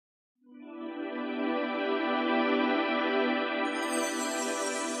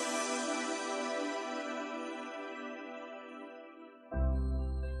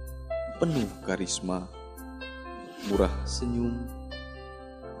penuh karisma, murah senyum,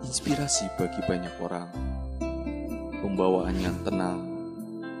 inspirasi bagi banyak orang, pembawaan yang tenang,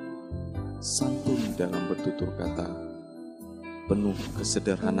 santun dalam bertutur kata, penuh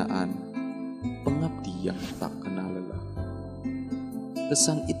kesederhanaan, pengabdi yang tak kenal lelah.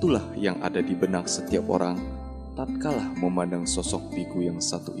 Kesan itulah yang ada di benak setiap orang tatkala memandang sosok biku yang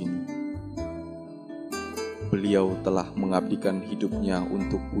satu ini. Beliau telah mengabdikan hidupnya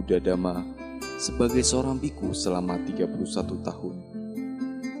untuk Buddha Dhamma sebagai seorang biku selama 31 tahun.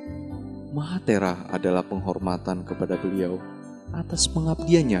 Mahathera adalah penghormatan kepada beliau atas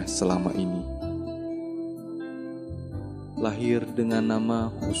pengabdiannya selama ini. Lahir dengan nama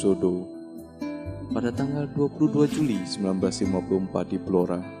Husodo pada tanggal 22 Juli 1954 di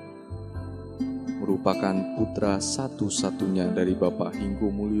Blora, merupakan putra satu-satunya dari Bapak Hinggo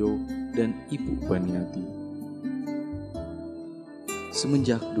Mulyo dan Ibu Baniati.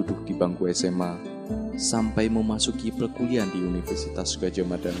 Semenjak duduk di bangku SMA sampai memasuki perkuliahan di Universitas Gadjah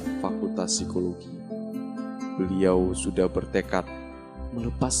Mada Fakultas Psikologi, beliau sudah bertekad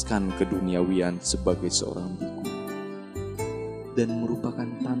melepaskan keduniawian sebagai seorang biku. Dan merupakan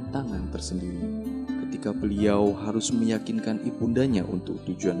tantangan tersendiri ketika beliau harus meyakinkan ibundanya untuk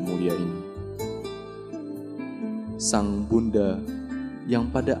tujuan mulia ini. Sang bunda yang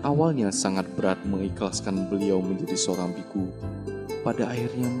pada awalnya sangat berat mengikhlaskan beliau menjadi seorang biku, pada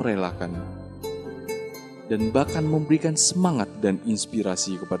akhirnya merelakan dan bahkan memberikan semangat dan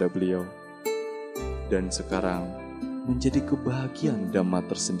inspirasi kepada beliau. Dan sekarang menjadi kebahagiaan Dhamma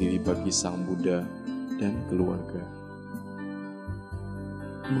tersendiri bagi sang Buddha dan keluarga.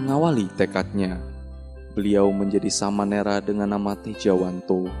 Mengawali tekadnya, beliau menjadi samanera dengan nama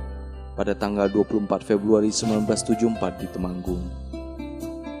Tejawanto pada tanggal 24 Februari 1974 di Temanggung.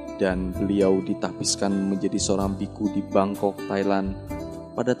 Dan beliau ditahbiskan menjadi seorang biku di Bangkok, Thailand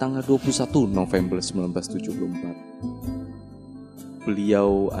pada tanggal 21 November 1974.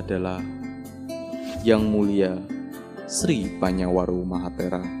 Beliau adalah Yang Mulia Sri Panyawaru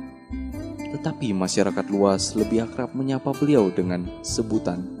Mahathera, tetapi masyarakat luas lebih akrab menyapa beliau dengan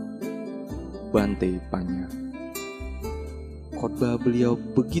sebutan Bante Panya. Khotbah beliau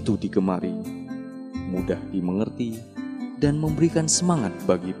begitu digemari, mudah dimengerti, dan memberikan semangat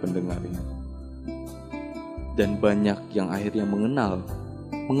bagi pendengarnya. Dan banyak yang akhirnya mengenal,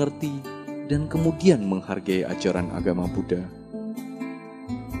 mengerti, dan kemudian menghargai ajaran agama Buddha.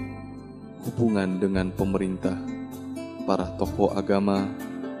 Hubungan dengan pemerintah, para tokoh agama,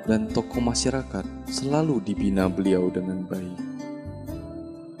 dan tokoh masyarakat selalu dibina beliau dengan baik.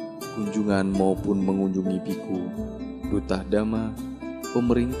 Kunjungan maupun mengunjungi biku, duta Dhamma,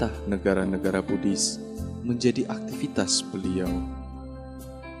 pemerintah negara-negara Buddhis menjadi aktivitas beliau.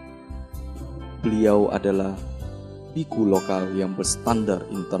 Beliau adalah biku lokal yang berstandar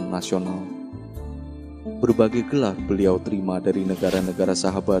internasional. Berbagai gelar beliau terima dari negara-negara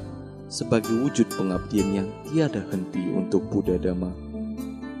sahabat sebagai wujud pengabdian yang tiada henti untuk Buddha Dhamma.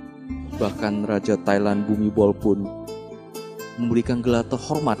 Bahkan Raja Thailand Bhumibol pun memberikan gelar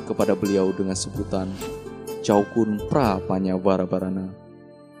terhormat kepada beliau dengan sebutan Chaukun Pra Panyavarabarana.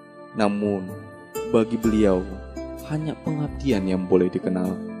 Namun bagi beliau, hanya pengabdian yang boleh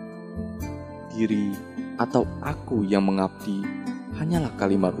dikenal. Diri atau aku yang mengabdi hanyalah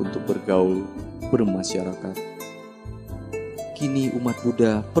kalimat untuk bergaul, bermasyarakat. Kini umat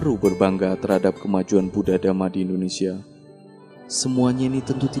Buddha perlu berbangga terhadap kemajuan Buddha Dhamma di Indonesia. Semuanya ini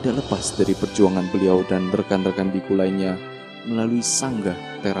tentu tidak lepas dari perjuangan beliau dan rekan-rekan biku lainnya melalui Sanggah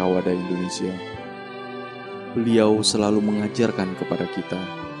Theravada Indonesia. Beliau selalu mengajarkan kepada kita,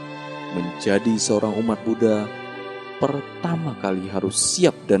 menjadi seorang umat Buddha, pertama kali harus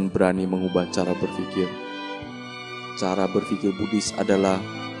siap dan berani mengubah cara berpikir. Cara berpikir Buddhis adalah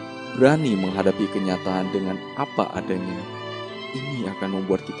berani menghadapi kenyataan dengan apa adanya. Ini akan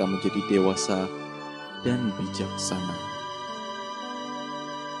membuat kita menjadi dewasa dan bijaksana.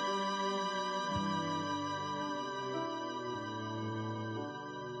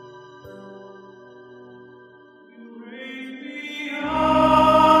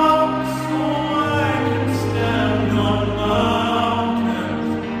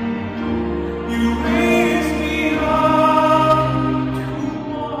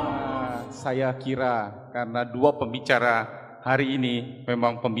 Saya kira karena dua pembicara hari ini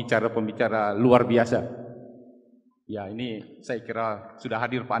memang pembicara-pembicara luar biasa. Ya, ini saya kira sudah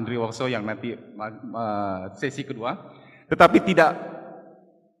hadir Pak Andri Wokso yang nanti sesi kedua. Tetapi tidak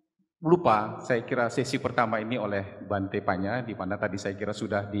lupa, saya kira sesi pertama ini oleh Bante Panya, di mana tadi saya kira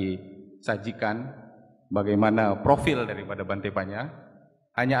sudah disajikan bagaimana profil daripada Bante Panya.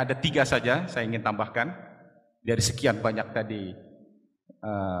 Hanya ada 3 saja saya ingin tambahkan dari sekian banyak tadi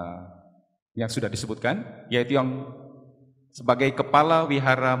yang sudah disebutkan, yaitu yang sebagai Kepala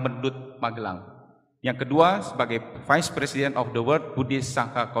Wihara Mendut Magelang. Yang kedua sebagai Vice President of the World Buddhist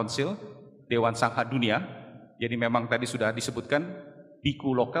Sangha Council, Dewan Sangha Dunia. Jadi memang tadi sudah disebutkan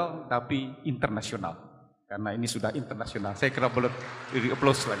biku lokal tapi internasional. Karena ini sudah internasional. Saya kira boleh di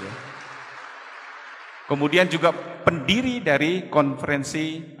applause lagi. Kemudian juga pendiri dari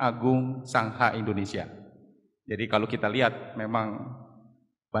Konferensi Agung Sangha Indonesia. Jadi kalau kita lihat memang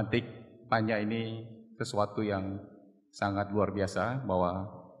Bante Panya ini sesuatu yang sangat luar biasa,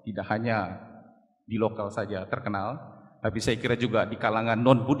 bahwa tidak hanya di lokal saja terkenal, tapi saya kira juga di kalangan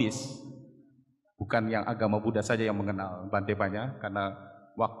non-Buddhis, bukan yang agama Buddha saja yang mengenal Bante Panya, karena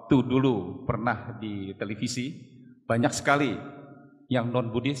waktu dulu pernah di televisi banyak sekali yang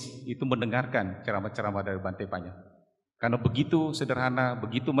non-Buddhis itu mendengarkan ceramah-ceramah dari Bante Panya, karena begitu sederhana,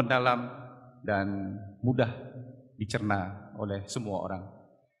 begitu mendalam dan mudah dicerna oleh semua orang.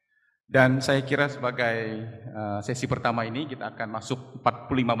 Dan saya kira sebagai sesi pertama ini kita akan masuk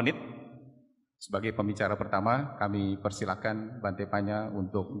 45 menit. Sebagai pembicara pertama, kami persilakan Bante Panya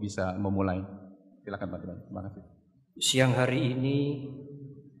untuk bisa memulai. Silakan Bante Panya. Terima kasih. Siang hari ini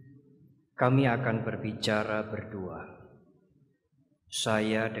kami akan berbicara berdua.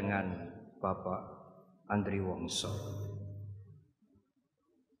 Saya dengan Bapak Andri Wongso.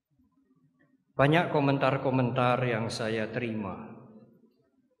 Banyak komentar-komentar yang saya terima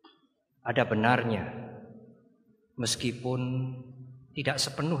ada benarnya, meskipun tidak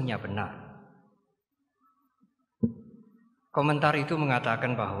sepenuhnya benar. Komentar itu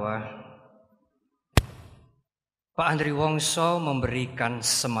mengatakan bahwa Pak Andri Wongso memberikan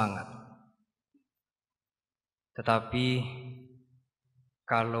semangat. Tetapi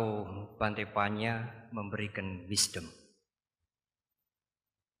kalau Bante Panya memberikan wisdom.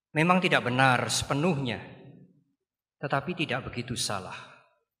 Memang tidak benar sepenuhnya, tetapi tidak begitu salah.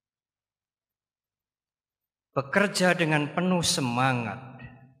 Bekerja dengan penuh semangat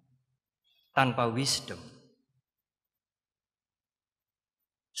tanpa wisdom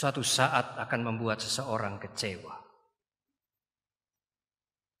suatu saat akan membuat seseorang kecewa.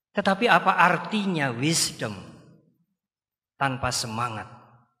 Tetapi apa artinya wisdom tanpa semangat?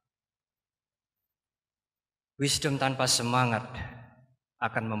 Wisdom tanpa semangat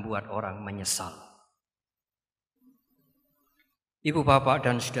akan membuat orang menyesal. Ibu, bapak,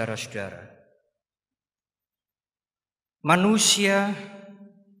 dan saudara-saudara, manusia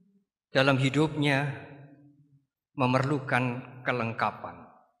dalam hidupnya memerlukan kelengkapan.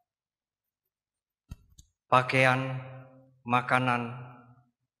 Pakaian, makanan,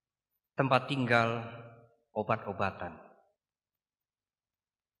 tempat tinggal, obat-obatan.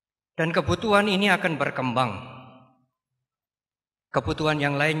 Dan kebutuhan ini akan berkembang. Kebutuhan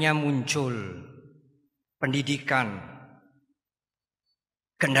yang lainnya muncul. Pendidikan,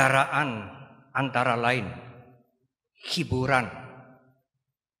 kendaraan antara lain, hiburan.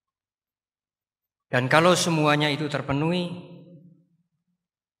 Dan kalau semuanya itu terpenuhi,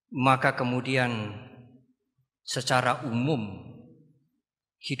 maka kemudian secara umum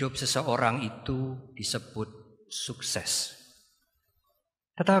hidup seseorang itu disebut sukses.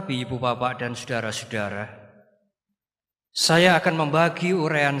 Tetapi ibu, bapak, dan saudara-saudara, saya akan membagi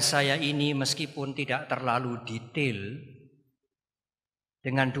uraian saya ini meskipun tidak terlalu detail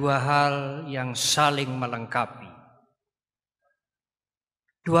dengan dua hal yang saling melengkapi.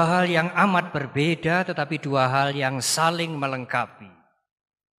 Dua hal yang amat berbeda tetapi dua hal yang saling melengkapi.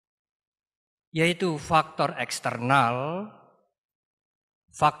 Yaitu faktor eksternal,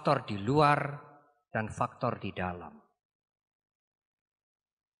 faktor di luar, dan faktor di dalam.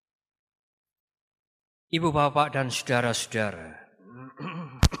 Ibu, bapak, dan saudara-saudara,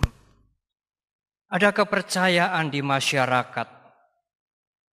 ada kepercayaan di masyarakat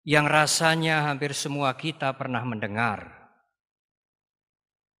yang rasanya hampir semua kita pernah mendengar.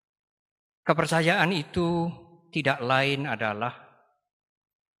 Kepercayaan itu tidak lain adalah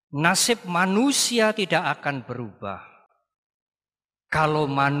nasib manusia tidak akan berubah kalau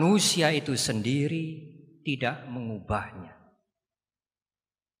manusia itu sendiri tidak mengubahnya.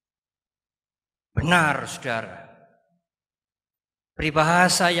 Benar, saudara.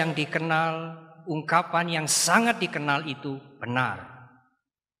 Peribahasa yang dikenal, ungkapan yang sangat dikenal itu benar.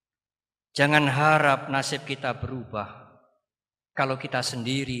 Jangan harap nasib kita berubah kalau kita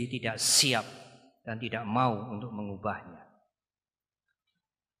sendiri tidak siap dan tidak mau untuk mengubahnya.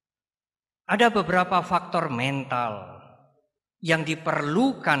 Ada beberapa faktor mental yang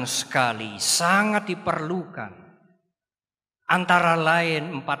diperlukan sekali, sangat diperlukan. Antara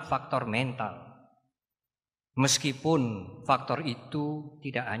lain 4 faktor mental. Meskipun faktor itu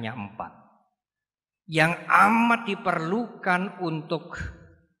tidak hanya 4. Yang amat diperlukan untuk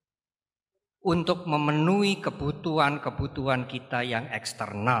untuk memenuhi kebutuhan-kebutuhan kita yang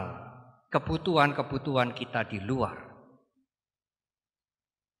eksternal, kebutuhan-kebutuhan kita di luar.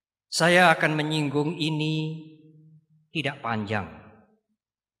 Saya akan menyinggung ini tidak panjang,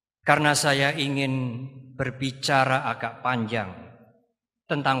 karena saya ingin berbicara agak panjang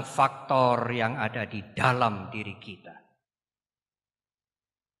tentang faktor yang ada di dalam diri kita.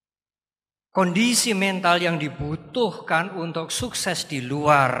 Kondisi mental yang dibutuhkan untuk sukses di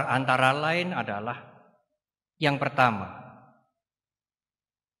luar antara lain adalah yang pertama,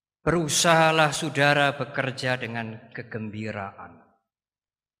 berusahalah saudara bekerja dengan kegembiraan,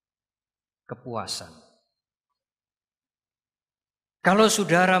 kepuasan. Kalau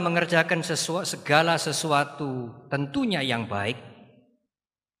saudara mengerjakan segala sesuatu tentunya yang baik,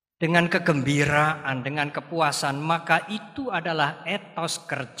 dengan kegembiraan, dengan kepuasan, maka itu adalah etos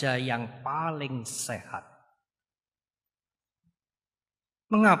kerja yang paling sehat.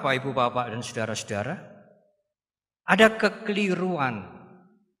 Mengapa Ibu Bapak dan saudara-saudara? Ada kekeliruan,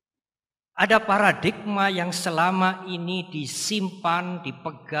 ada paradigma yang selama ini disimpan,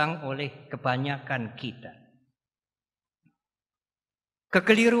 dipegang oleh kebanyakan kita.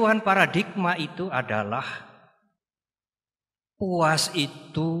 Kekeliruan paradigma itu adalah puas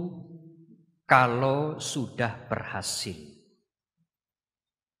itu kalau sudah berhasil.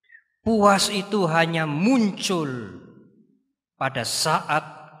 Puas itu hanya muncul pada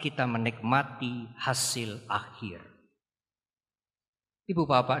saat kita menikmati hasil akhir. Ibu,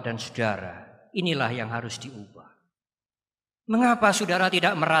 Bapak, dan saudara, inilah yang harus diubah. Mengapa saudara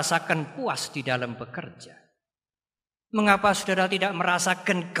tidak merasakan puas di dalam bekerja? Mengapa saudara tidak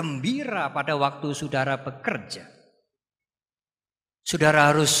merasakan gembira pada waktu saudara bekerja? Saudara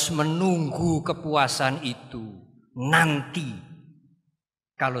harus menunggu kepuasan itu nanti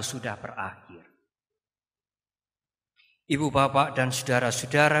kalau sudah berakhir. Ibu, Bapak, dan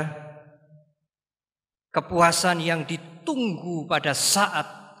saudara-saudara, kepuasan yang ditunggu pada saat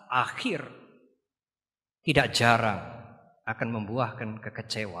akhir tidak jarang akan membuahkan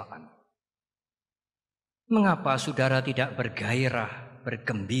kekecewaan. Mengapa saudara tidak bergairah,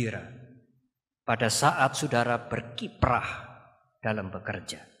 bergembira pada saat saudara berkiprah dalam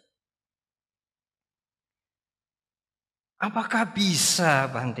bekerja? Apakah bisa,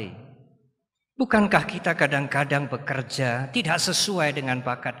 Bante? Bukankah kita kadang-kadang bekerja tidak sesuai dengan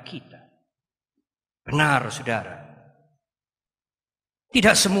bakat kita? Benar, saudara.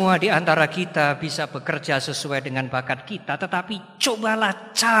 Tidak semua di antara kita bisa bekerja sesuai dengan bakat kita, tetapi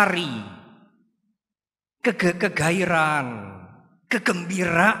cobalah cari kegairahan,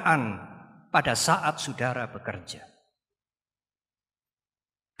 kegembiraan pada saat saudara bekerja.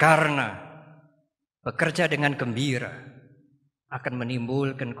 Karena bekerja dengan gembira akan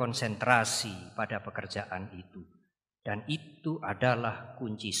menimbulkan konsentrasi pada pekerjaan itu. Dan itu adalah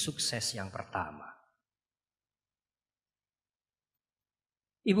kunci sukses yang pertama.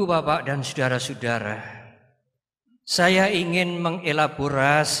 Ibu, Bapak, dan saudara-saudara, saya ingin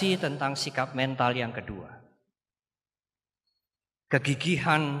mengelaborasi tentang sikap mental yang kedua.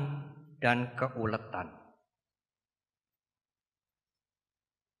 Kegigihan dan keuletan.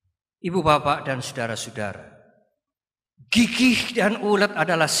 Ibu, Bapak, dan saudara-saudara, gigih dan ulet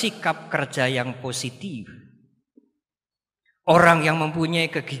adalah sikap kerja yang positif. Orang yang mempunyai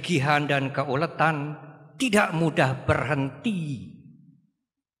kegigihan dan keuletan tidak mudah berhenti.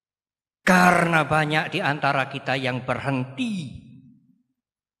 Karena banyak di antara kita yang berhenti.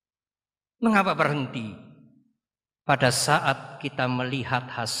 Mengapa berhenti? Pada saat kita melihat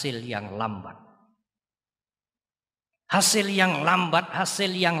hasil yang lambat. Hasil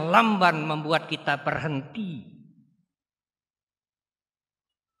yang lamban membuat kita berhenti.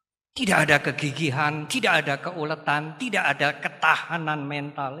 Tidak ada kegigihan, tidak ada keuletan, tidak ada ketahanan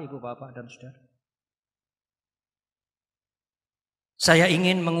mental, Ibu, Bapak, dan saudara. Saya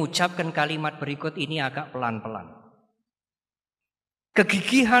ingin mengucapkan kalimat berikut ini agak pelan-pelan.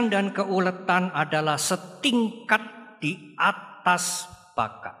 Kegigihan dan keuletan adalah setingkat di atas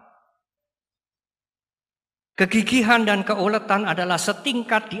bakat. Kegigihan dan keuletan adalah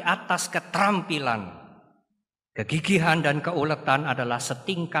setingkat di atas keterampilan. Kegigihan dan keuletan adalah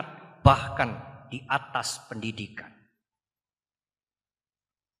setingkat bahkan di atas pendidikan.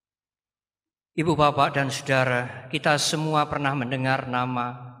 Ibu, Bapak, dan saudara, kita semua pernah mendengar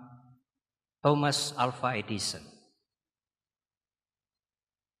nama Thomas Alva Edison.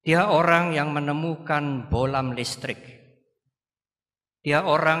 Dia orang yang menemukan bolam listrik. Dia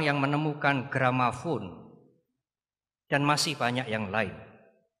orang yang menemukan gramafon. Dan masih banyak yang lain.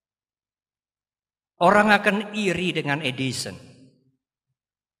 Orang akan iri dengan Edison.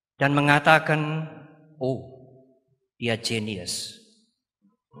 Dan mengatakan, oh, dia genius.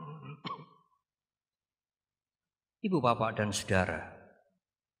 Ibu bapak dan saudara.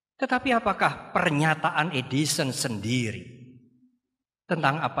 Tetapi apakah pernyataan Edison sendiri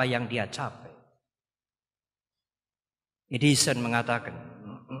tentang apa yang dia capai? Edison mengatakan,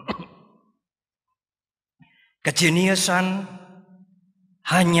 kejeniusan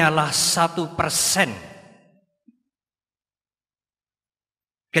hanyalah 1%.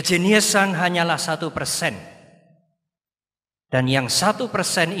 Kejeniusan hanyalah 1%. Dan yang 1%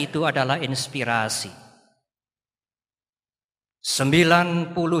 itu adalah inspirasi.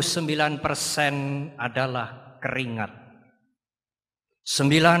 99% adalah keringat.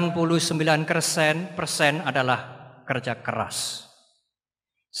 99% adalah kerja keras.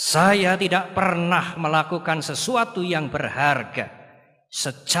 Saya tidak pernah melakukan sesuatu yang berharga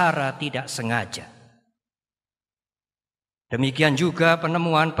secara tidak sengaja. Demikian juga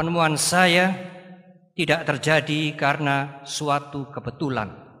penemuan-penemuan saya tidak terjadi karena suatu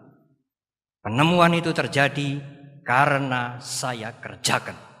kebetulan. Penemuan itu terjadi karena saya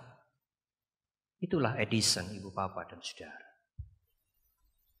kerjakan. Itulah Edison, ibu bapak dan saudara.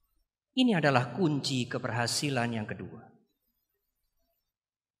 Ini adalah kunci keberhasilan yang kedua.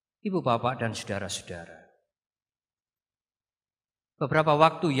 Ibu bapak dan saudara-saudara. Beberapa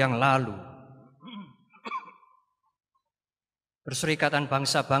waktu yang lalu, Perserikatan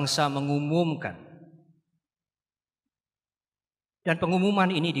Bangsa-Bangsa mengumumkan, dan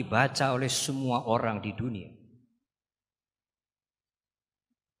pengumuman ini dibaca oleh semua orang di dunia.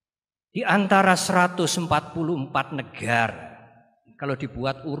 Di antara 144 negara, kalau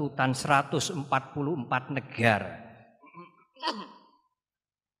dibuat urutan 144 negara,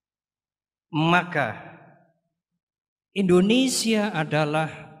 maka Indonesia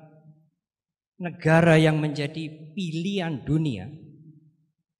adalah negara yang menjadi pilihan dunia.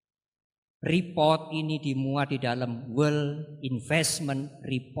 Report ini dimuat di dalam World Investment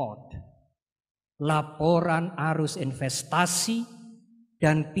Report. Laporan arus investasi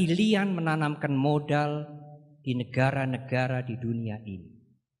dan pilihan menanamkan modal di negara-negara di dunia ini.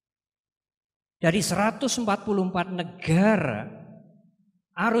 Dari 144 negara,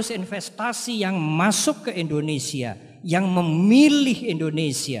 arus investasi yang masuk ke Indonesia, yang memilih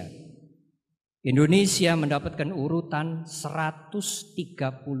Indonesia, Indonesia mendapatkan urutan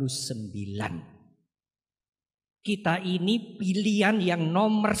 139. Kita ini pilihan yang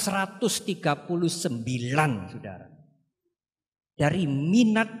nomor 139, saudara. Dari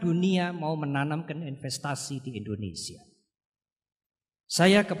minat dunia mau menanamkan investasi di Indonesia.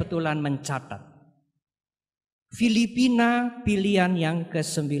 Saya kebetulan mencatat Filipina pilihan yang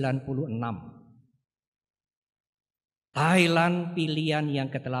ke-96. Thailand pilihan yang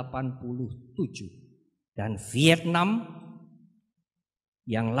ke-87. Dan Vietnam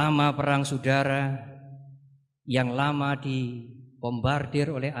yang lama perang saudara, yang lama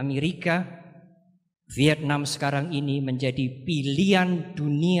dibombardir oleh Amerika, Vietnam sekarang ini menjadi pilihan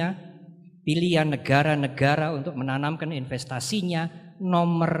dunia, pilihan negara-negara untuk menanamkan investasinya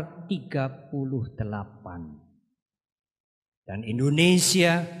nomor 38. Dan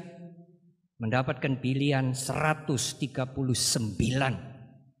Indonesia mendapatkan pilihan 139.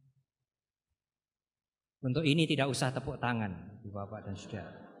 Untuk ini tidak usah tepuk tangan, Bapak dan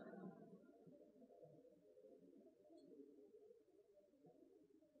Saudara.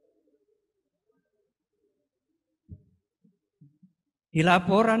 Di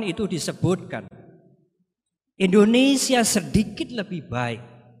laporan itu disebutkan Indonesia sedikit lebih baik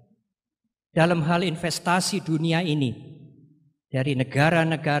dalam hal investasi dunia ini dari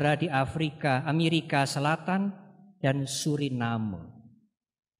negara-negara di Afrika, Amerika Selatan dan Suriname.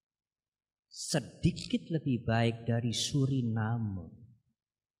 Sedikit lebih baik dari Suriname.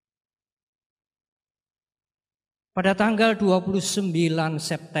 Pada tanggal 29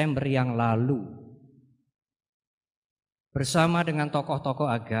 September yang lalu, bersama dengan tokoh-tokoh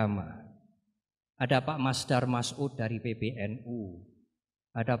agama, ada Pak Masdar Mas'ud dari PBNU,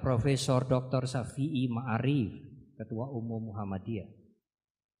 ada Profesor Dr. Syafi'i Ma'arif, Ketua Umum Muhammadiyah,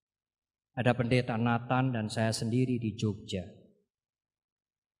 ada Pendeta Nathan dan saya sendiri di Jogja.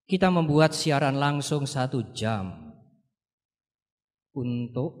 Kita membuat siaran langsung 1 jam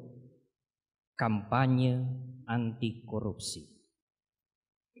untuk kampanye anti korupsi.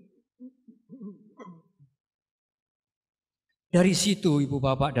 Dari situ ibu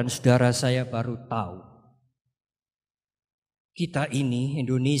bapak dan saudara saya baru tahu. Kita ini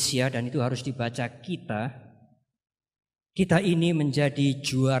Indonesia, dan itu harus dibaca kita ini menjadi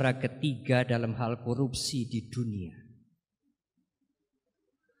juara ketiga dalam hal korupsi di dunia.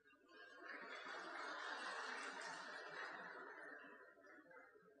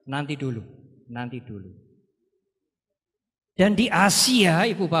 Nanti dulu. Dan di Asia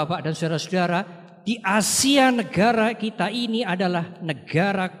ibu bapak dan saudara-saudara, di Asia negara kita ini adalah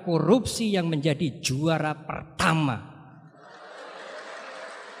negara korupsi yang menjadi juara pertama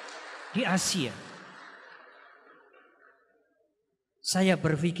di Asia. Saya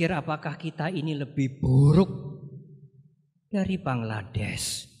berpikir apakah kita ini lebih buruk dari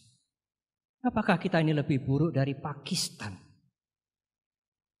Bangladesh? Apakah kita ini lebih buruk dari Pakistan?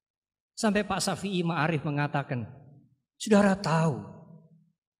 Sampai Pak Syafi'i Ma'arif mengatakan, saudara tahu,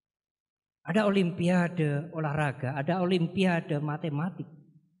 ada olimpiade olahraga, ada olimpiade matematik.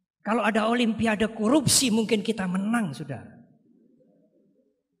 Kalau ada olimpiade korupsi mungkin kita menang, saudara.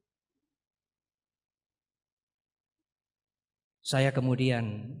 Saya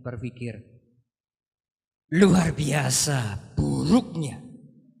kemudian berpikir, luar biasa buruknya.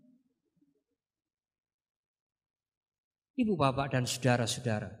 Ibu bapak dan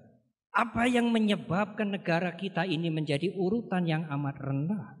saudara-saudara, apa yang menyebabkan negara kita ini menjadi urutan yang amat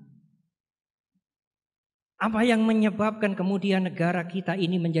rendah? Apa yang menyebabkan kemudian negara kita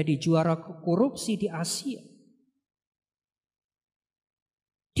ini menjadi juara korupsi di Asia?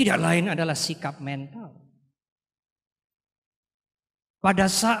 Tidak lain adalah sikap mental. Pada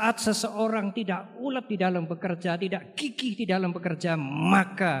saat seseorang tidak ulet di dalam bekerja, tidak gigih di dalam bekerja,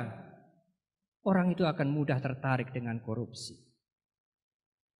 maka orang itu akan mudah tertarik dengan korupsi.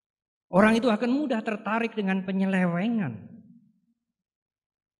 Orang itu akan mudah tertarik dengan penyelewengan.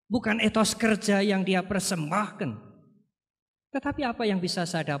 Bukan etos kerja yang dia persembahkan, tetapi apa yang bisa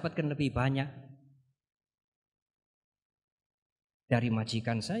saya dapatkan lebih banyak dari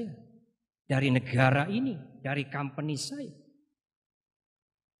majikan saya, dari negara ini, dari company saya.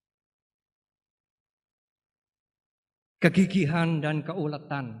 Kegigihan dan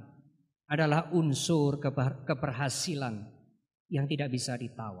keuletan adalah unsur keberhasilan yang tidak bisa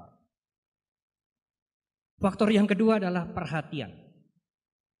ditawar. Faktor yang kedua adalah perhatian.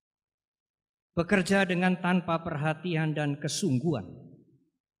 Bekerja dengan tanpa perhatian dan kesungguhan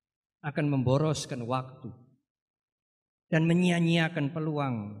akan memboroskan waktu dan menyia-nyiakan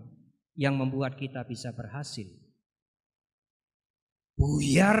peluang yang membuat kita bisa berhasil.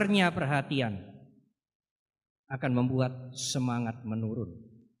 Buyarnya perhatian akan membuat semangat menurun.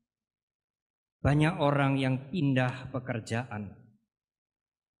 Banyak orang yang pindah pekerjaan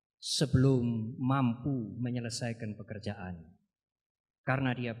sebelum mampu menyelesaikan pekerjaannya.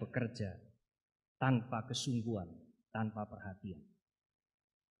 Karena dia bekerja tanpa kesungguhan, tanpa perhatian.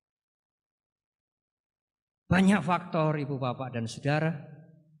 Banyak faktor ibu bapak dan saudara,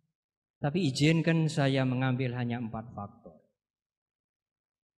 tapi izinkan saya mengambil hanya 4 faktor.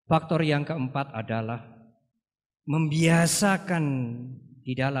 Faktor yang keempat adalah membiasakan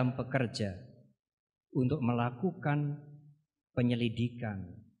di dalam bekerja untuk melakukan penyelidikan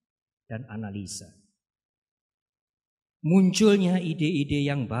dan analisa. Munculnya ide-ide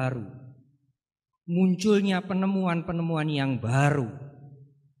yang baru, munculnya penemuan-penemuan yang baru,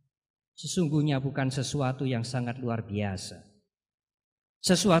 sesungguhnya bukan sesuatu yang sangat luar biasa.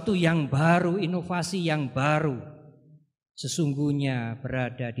 Sesuatu yang baru, inovasi yang baru, sesungguhnya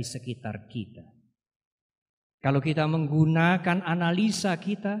berada di sekitar kita. Kalau kita menggunakan analisa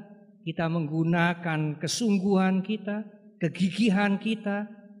kita, kita menggunakan kesungguhan kita, kegigihan kita,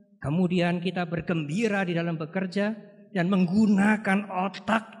 kemudian kita bergembira di dalam bekerja dan menggunakan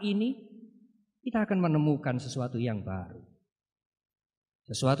otak ini, kita akan menemukan sesuatu yang baru.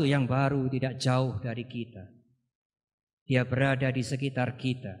 Sesuatu yang baru tidak jauh dari kita. Dia berada di sekitar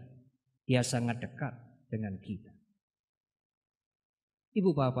kita. Dia sangat dekat dengan kita.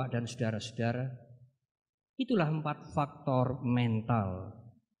 Ibu bapak dan saudara-saudara, itulah 4 faktor mental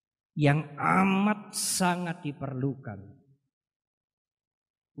yang amat sangat diperlukan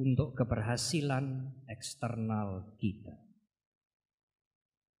untuk keberhasilan eksternal kita.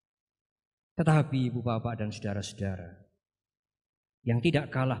 Tetapi ibu bapak dan saudara-saudara, yang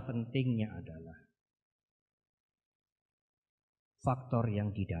tidak kalah pentingnya adalah faktor yang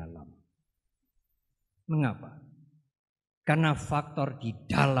di dalam. Mengapa? Karena faktor di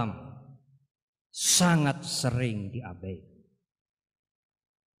dalam sangat sering diabaikan.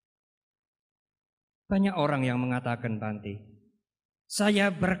 Banyak orang yang mengatakan, Bante,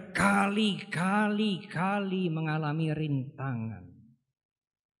 saya berkali-kali mengalami rintangan.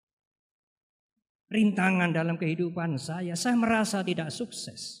 Rintangan dalam kehidupan saya merasa tidak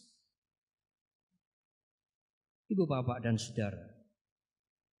sukses. Ibu bapak dan saudara,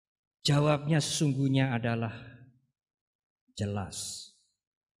 jawabnya sesungguhnya adalah jelas.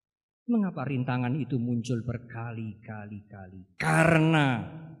 Mengapa rintangan itu muncul berkali-kali? Karena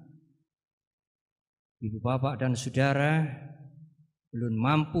ibu bapak dan saudara belum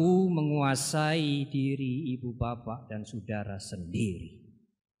mampu menguasai diri ibu bapak dan saudara sendiri.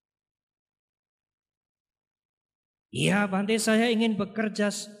 Ya Bante, saya ingin bekerja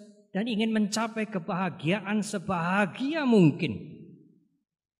dan ingin mencapai kebahagiaan sebahagia mungkin.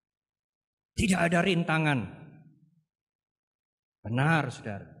 Tidak ada rintangan. Benar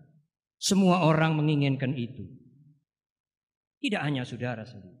saudara, semua orang menginginkan itu. Tidak hanya saudara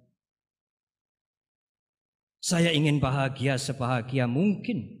sendiri. Saya ingin bahagia sebahagia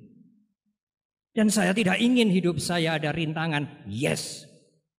mungkin. Dan saya tidak ingin hidup saya ada rintangan. Yes.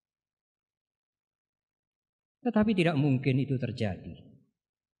 Tetapi tidak mungkin itu terjadi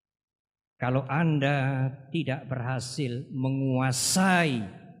kalau Anda tidak berhasil menguasai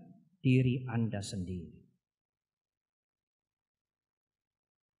diri Anda sendiri.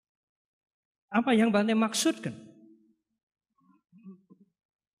 Apa yang Bante maksudkan?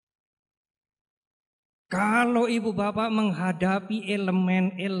 Kalau ibu bapak menghadapi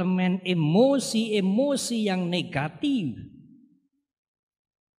elemen-elemen emosi-emosi yang negatif,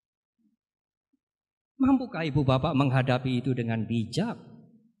 mampukah ibu bapak menghadapi itu dengan bijak?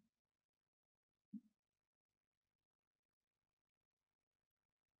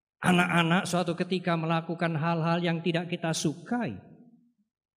 Anak-anak suatu ketika melakukan hal-hal yang tidak kita sukai.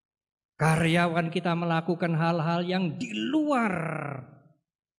 Karyawan kita melakukan hal-hal yang di luar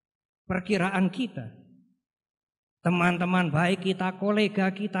perkiraan kita. Teman-teman baik kita, kolega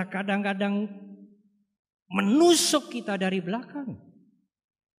kita kadang-kadang menusuk kita dari belakang.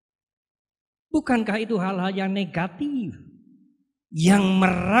 Bukankah itu hal-hal yang negatif, yang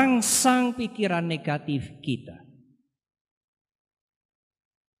merangsang pikiran negatif kita?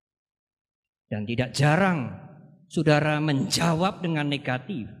 Dan tidak jarang saudara menjawab dengan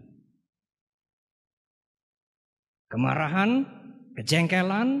negatif. Kemarahan,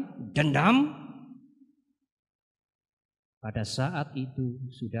 kejengkelan, dendam. Pada saat itu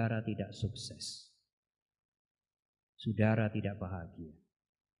saudara tidak sukses. Saudara tidak bahagia.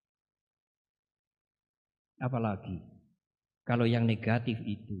 Apalagi kalau yang negatif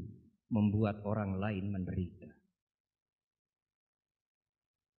itu membuat orang lain menderita.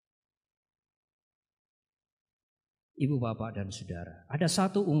 Ibu, bapak, dan saudara, ada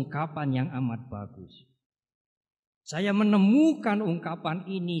satu ungkapan yang amat bagus. Saya menemukan ungkapan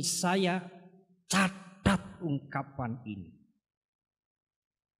ini, saya catat ungkapan ini.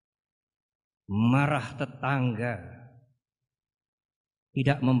 Marah tetangga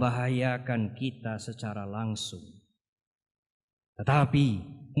tidak membahayakan kita secara langsung. Tetapi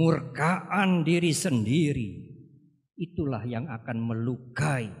murkaan diri sendiri, itulah yang akan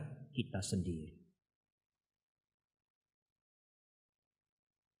melukai kita sendiri.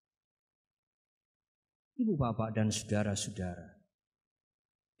 Ibu, bapak, dan saudara-saudara,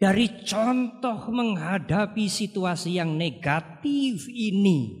 dari contoh menghadapi situasi yang negatif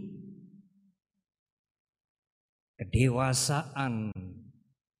ini, kedewasaan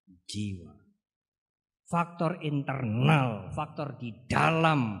jiwa, faktor internal, faktor di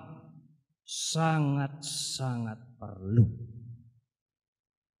dalam sangat-sangat perlu.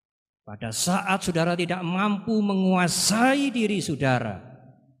 Pada saat saudara tidak mampu menguasai diri saudara,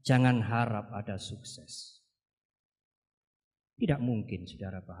 jangan harap ada sukses. Tidak mungkin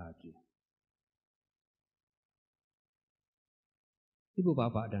saudara bahagia. Ibu,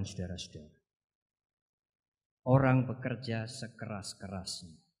 bapak, dan saudara-saudara, orang bekerja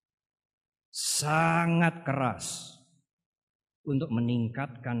sekeras-kerasnya, sangat keras untuk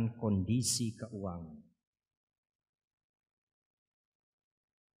meningkatkan kondisi keuangan.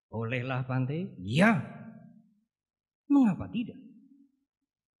 Bolehlah Bante? Ya. Mengapa tidak?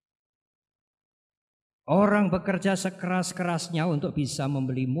 Orang bekerja sekeras-kerasnya untuk bisa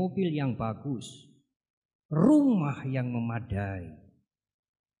membeli mobil yang bagus, rumah yang memadai.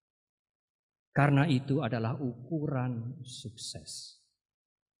 Karena itu adalah ukuran sukses.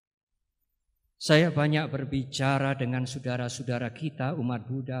 Saya banyak berbicara dengan saudara-saudara kita, umat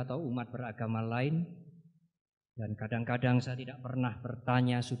Buddha atau umat beragama lain. Dan kadang-kadang saya tidak pernah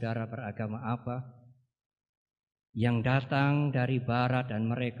bertanya saudara beragama apa. Yang datang dari barat dan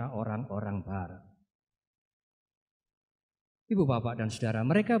mereka orang-orang barat. Ibu, bapak, dan saudara,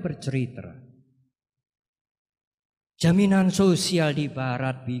 mereka bercerita. Jaminan sosial di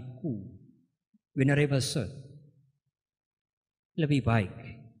barat biku, Venerable Sir, lebih baik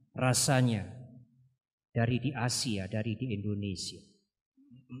rasanya dari di Asia, dari di Indonesia.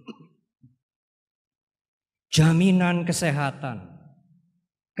 Jaminan kesehatan,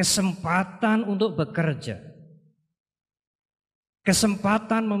 kesempatan untuk bekerja,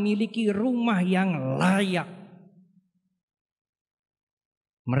 kesempatan memiliki rumah yang layak.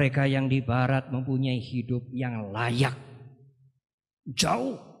 Mereka yang di barat mempunyai hidup yang layak,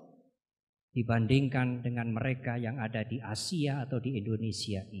 jauh dibandingkan dengan mereka yang ada di Asia atau di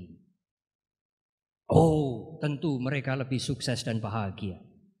Indonesia ini. Oh, tentu mereka lebih sukses dan bahagia.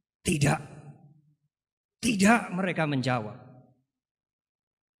 Tidak. Tidak, mereka menjawab.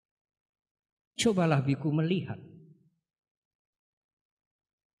 Cobalah biku melihat.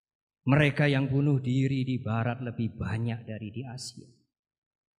 Mereka yang bunuh diri di barat lebih banyak dari di Asia.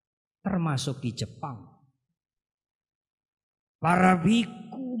 Termasuk di Jepang. Para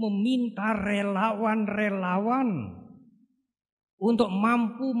biku meminta relawan-relawan untuk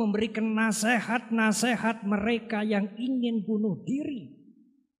mampu memberikan nasihat-nasihat mereka yang ingin bunuh diri.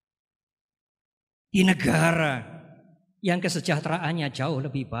 Di negara yang kesejahteraannya jauh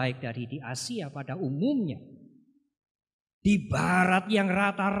lebih baik dari di Asia pada umumnya. Di barat yang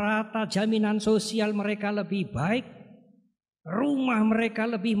rata-rata jaminan sosial mereka lebih baik. Rumah mereka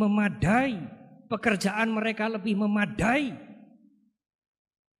lebih memadai. Pekerjaan mereka lebih memadai.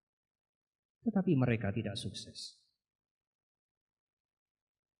 Tetapi mereka tidak sukses.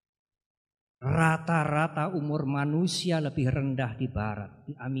 Rata-rata umur manusia lebih rendah di barat,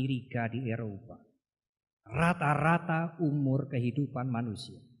 di Amerika, di Eropa. Rata-rata umur kehidupan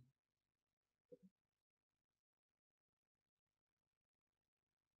manusia.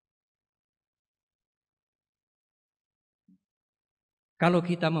 Kalau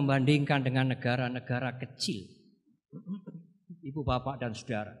kita membandingkan dengan negara-negara kecil, Ibu Bapak dan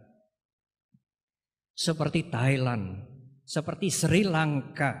Saudara, seperti Thailand, seperti Sri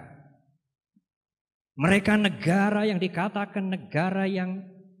Lanka, mereka negara yang dikatakan negara yang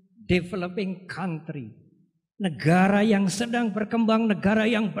developing country, negara yang sedang berkembang, negara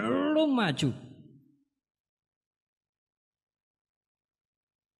yang belum maju.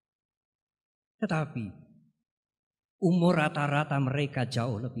 Tetapi umur rata-rata mereka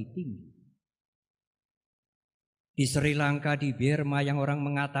jauh lebih tinggi. Di Sri Lanka, di Burma yang orang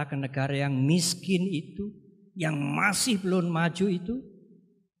mengatakan negara yang miskin itu, yang masih belum maju itu,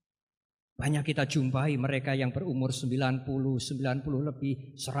 banyak kita jumpai mereka yang berumur 90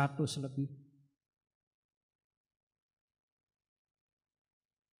 lebih, 100 lebih.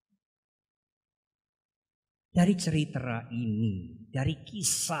 Dari cerita ini, dari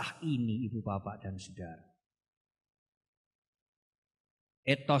kisah ini Ibu Bapak dan Saudara,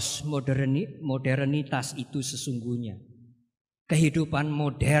 etos modernitas itu sesungguhnya, kehidupan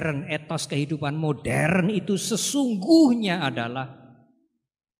modern, etos kehidupan modern itu sesungguhnya adalah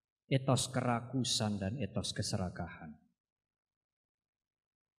etos kerakusan dan etos keserakahan.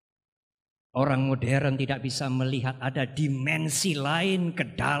 Orang modern tidak bisa melihat ada dimensi lain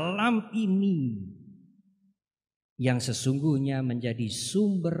ke dalam ini yang sesungguhnya menjadi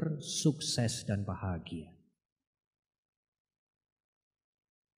sumber sukses dan bahagia.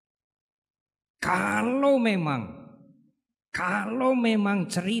 Kalau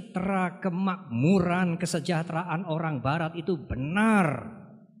memang cerita kemakmuran, kesejahteraan orang barat itu benar,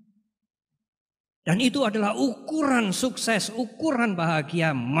 dan itu adalah ukuran sukses, ukuran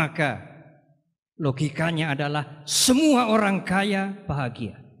bahagia, maka logikanya adalah semua orang kaya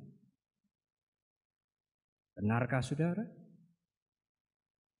bahagia. Benarkah saudara?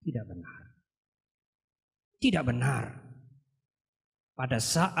 Tidak benar. Tidak benar. Pada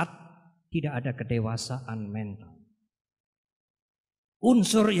saat tidak ada kedewasaan mental.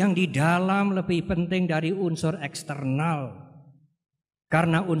 Unsur yang di dalam lebih penting dari unsur eksternal.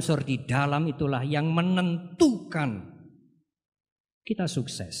 Karena unsur di dalam itulah yang menentukan kita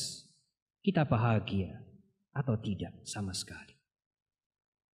sukses, kita bahagia atau tidak sama sekali.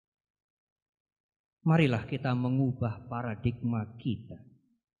 Marilah kita mengubah paradigma kita.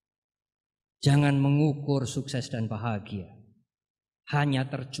 Jangan mengukur sukses dan bahagia hanya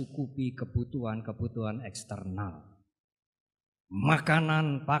tercukupi kebutuhan-kebutuhan eksternal.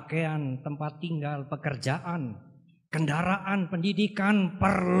 Makanan, pakaian, tempat tinggal, pekerjaan, kendaraan, pendidikan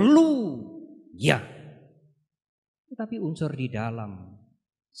perlu, ya. Tetapi unsur di dalam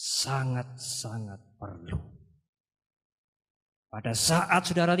sangat-sangat perlu. Pada saat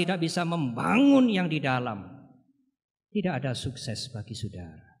saudara tidak bisa membangun yang di dalam, tidak ada sukses bagi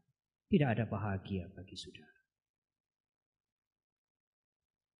saudara, tidak ada bahagia bagi saudara.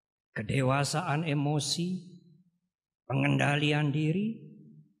 Kedewasaan emosi, pengendalian diri,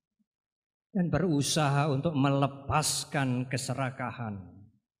 dan berusaha untuk melepaskan keserakahan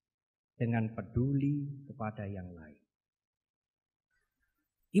dengan peduli kepada yang lain.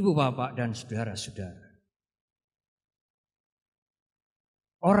 Ibu bapak dan saudara-saudara,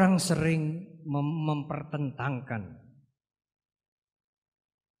 orang sering mempertentangkan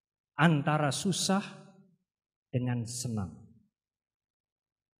antara susah dengan senang.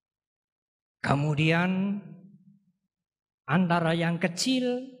 Kemudian antara yang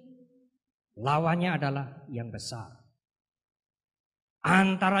kecil lawannya adalah yang besar.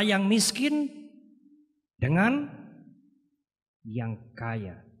 Antara yang miskin dengan yang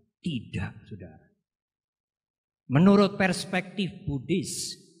kaya. Tidak, saudara. Menurut perspektif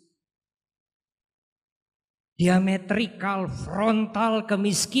Buddhis, diametrikal frontal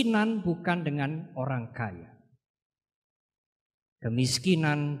kemiskinan bukan dengan orang kaya.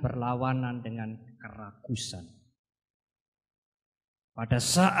 Kemiskinan berlawanan dengan kerakusan. Pada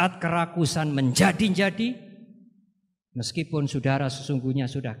saat kerakusan menjadi-jadi, meskipun saudara sesungguhnya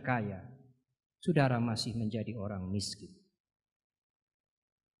sudah kaya, saudara masih menjadi orang miskin.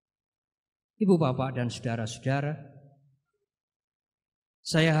 Ibu, bapak, dan saudara-saudara,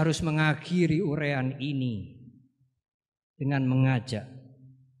 saya harus mengakhiri uraian ini dengan mengajak,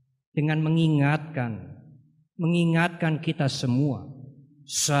 dengan mengingatkan kita semua,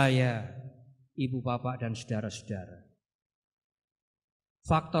 saya, ibu, bapak, dan saudara-saudara.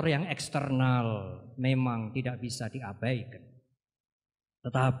 Faktor yang eksternal memang tidak bisa diabaikan,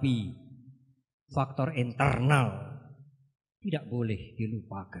 tetapi faktor internal tidak boleh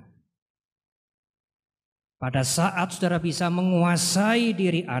dilupakan. Pada saat saudara bisa menguasai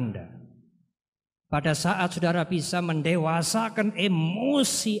diri Anda, pada saat saudara bisa mendewasakan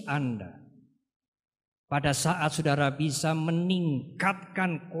emosi Anda, pada saat saudara bisa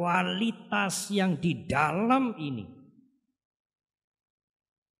meningkatkan kualitas yang di dalam ini,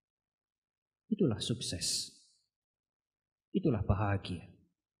 itulah sukses, itulah bahagia.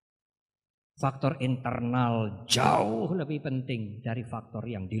 Faktor internal jauh lebih penting dari faktor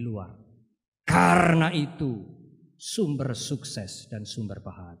yang di luar. Karena itu sumber sukses dan sumber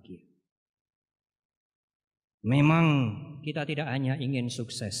bahagia. Memang kita tidak hanya ingin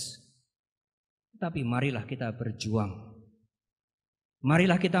sukses, tapi marilah kita berjuang.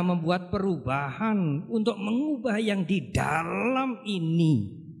 Marilah kita membuat perubahan untuk mengubah yang di dalam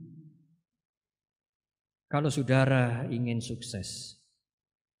ini. Kalau saudara ingin sukses,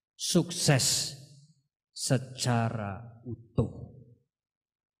 sukses secara utuh.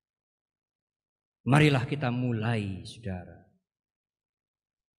 Marilah kita mulai, saudara.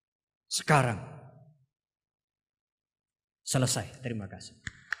 Sekarang. Selesai. Terima kasih.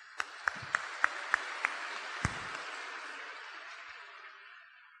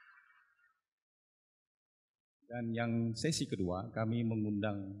 Dan yang sesi kedua kami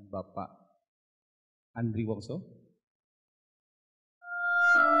mengundang Bapak Andri Wongso.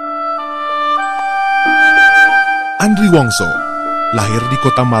 Andri Wongso lahir di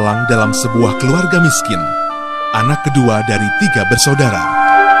Kota Malang dalam sebuah keluarga miskin, anak kedua dari 3 bersaudara.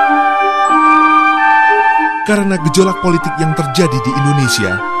 Karena gejolak politik yang terjadi di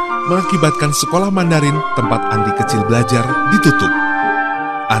Indonesia mengakibatkan sekolah Mandarin tempat Andri kecil belajar ditutup.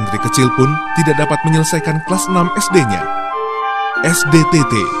 Andri kecil pun tidak dapat menyelesaikan kelas 6 SD-nya.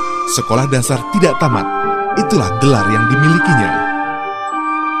 SDTT, Sekolah Dasar Tidak Tamat, itulah gelar yang dimilikinya.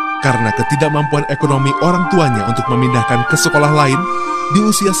 Karena ketidakmampuan ekonomi orang tuanya untuk memindahkan ke sekolah lain, di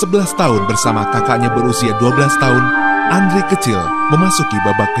usia 11 tahun bersama kakaknya berusia 12 tahun, Andri kecil memasuki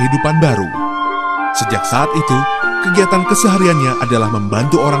babak kehidupan baru. Sejak saat itu, kegiatan kesehariannya adalah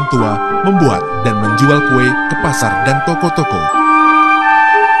membantu orang tua membuat dan menjual kue ke pasar dan toko-toko.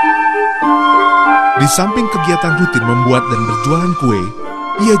 Di samping kegiatan rutin membuat dan berjualan kue,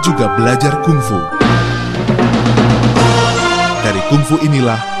 ia juga belajar kungfu. Dari kungfu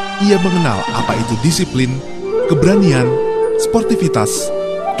inilah ia mengenal apa itu disiplin, keberanian, sportivitas,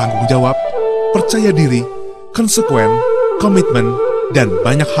 tanggung jawab, percaya diri, konsekuen, komitmen, dan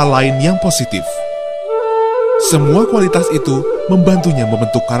banyak hal lain yang positif. Semua kualitas itu membantunya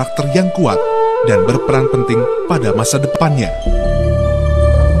membentuk karakter yang kuat dan berperan penting pada masa depannya.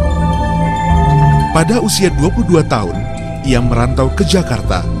 Pada usia 22 tahun, ia merantau ke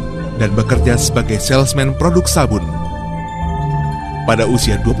Jakarta dan bekerja sebagai salesman produk sabun. Pada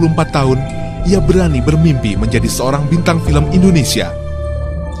usia 24 tahun, ia berani bermimpi menjadi seorang bintang film Indonesia.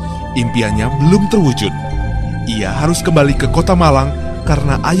 Impiannya belum terwujud. Ia harus kembali ke Kota Malang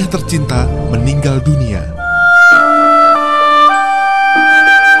karena ayah tercinta meninggal dunia.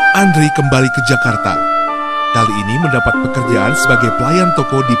 Andri kembali ke Jakarta. Kali ini mendapat pekerjaan sebagai pelayan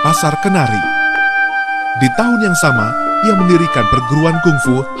toko di Pasar Kenari. Di tahun yang sama, ia mendirikan perguruan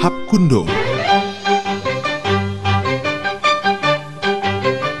kungfu Hap Kundo.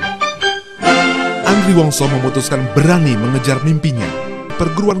 Andri Wongso memutuskan berani mengejar mimpinya,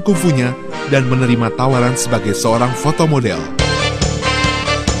 perguruan kungfunya, dan menerima tawaran sebagai seorang fotomodel.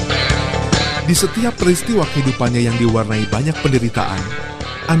 Di setiap peristiwa kehidupannya yang diwarnai banyak penderitaan,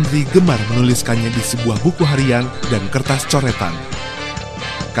 Andri gemar menuliskannya di sebuah buku harian dan kertas coretan.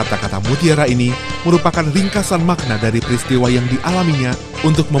 Kata-kata mutiara ini merupakan ringkasan makna dari peristiwa yang dialaminya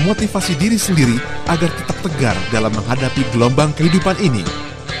untuk memotivasi diri sendiri agar tetap tegar dalam menghadapi gelombang kehidupan ini.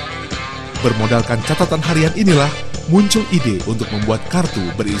 Bermodalkan catatan harian inilah muncul ide untuk membuat kartu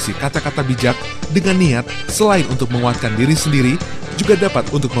berisi kata-kata bijak dengan niat selain untuk menguatkan diri sendiri, juga dapat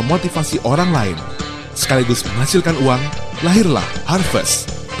untuk memotivasi orang lain. Sekaligus menghasilkan uang, lahirlah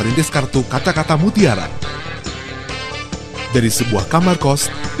Harvest, perintis kartu kata-kata mutiara. Dari sebuah kamar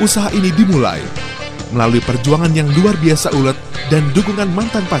kos, usaha ini dimulai. Melalui perjuangan yang luar biasa ulet dan dukungan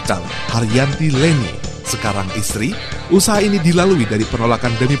mantan pacar, Haryanti Leni, sekarang istri, usaha ini dilalui dari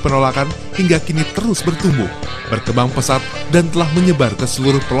penolakan demi penolakan hingga kini terus bertumbuh, berkembang pesat dan telah menyebar ke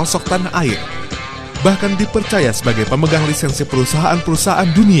seluruh pelosok tanah air. Bahkan dipercaya sebagai pemegang lisensi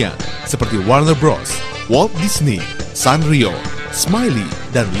perusahaan-perusahaan dunia seperti Warner Bros, Walt Disney, Sanrio, Smiley,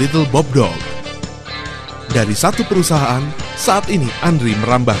 dan Little Bob Dog. Dari satu perusahaan, saat ini Andri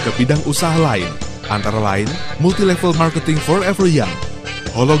merambah ke bidang usaha lain, antara lain multi-level marketing Forever Young,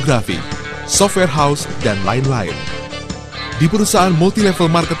 holografi, software house, dan lain-lain. Di perusahaan multi-level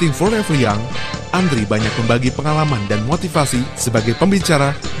marketing Forever Young, Andri banyak membagi pengalaman dan motivasi sebagai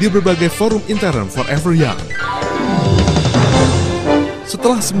pembicara di berbagai forum intern Forever Young.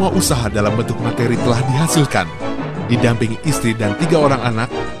 Setelah semua usaha dalam bentuk materi telah dihasilkan, didampingi istri dan 3 orang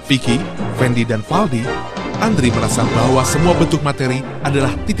anak, Vicky, Fendi, dan Valdi, Andri merasa bahwa semua bentuk materi adalah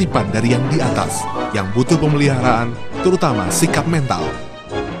titipan dari yang di atas, yang butuh pemeliharaan, terutama sikap mental.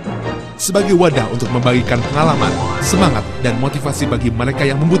 Sebagai wadah untuk membagikan pengalaman, semangat, dan motivasi bagi mereka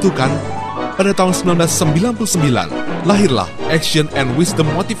yang membutuhkan, pada tahun 1999, lahirlah Action and Wisdom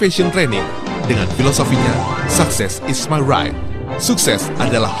Motivation Training dengan filosofinya, Success is my right. Sukses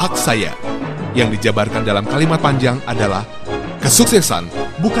adalah hak saya. Yang dijabarkan dalam kalimat panjang adalah, kesuksesan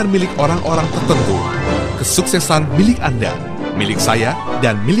bukan milik orang-orang tertentu. Kesuksesan milik Anda, milik saya,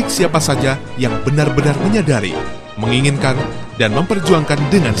 dan milik siapa saja yang benar-benar menyadari, menginginkan, dan memperjuangkan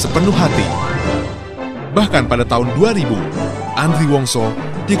dengan sepenuh hati. Bahkan pada tahun 2000, Andri Wongso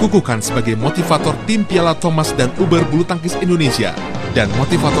dikukuhkan sebagai motivator tim Piala Thomas dan Uber Bulu Tangkis Indonesia dan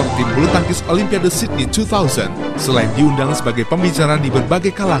motivator tim Bulu Tangkis Olimpiade Sydney 2000, selain diundang sebagai pembicara di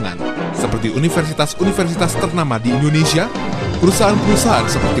berbagai kalangan, seperti universitas-universitas ternama di Indonesia, perusahaan-perusahaan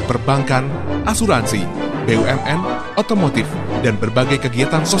seperti perbankan, asuransi, BUMN, otomotif, dan berbagai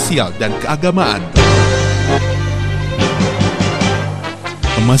kegiatan sosial dan keagamaan.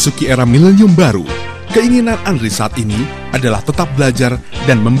 Memasuki era milenium baru, keinginan Andri saat ini adalah tetap belajar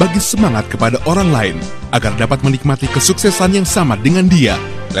dan membagi semangat kepada orang lain agar dapat menikmati kesuksesan yang sama dengan dia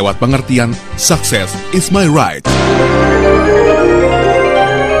lewat pengertian Success is my right.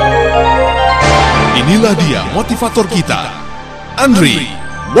 Inilah dia motivator kita, Andri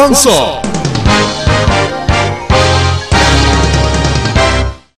Wongso.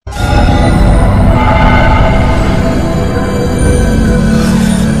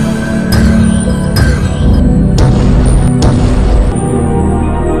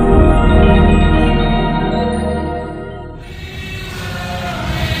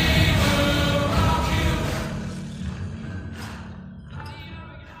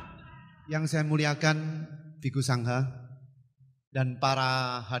 Yang saya muliakan Biku Sangha dan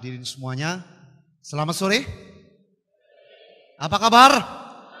para hadirin semuanya, selamat sore. Apa kabar?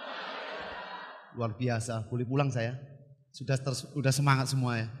 Luar biasa, boleh pulang saya. Sudah semangat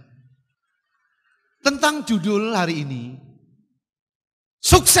semua ya. Tentang judul hari ini,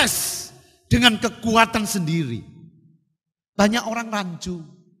 sukses dengan kekuatan sendiri. Banyak orang rancu.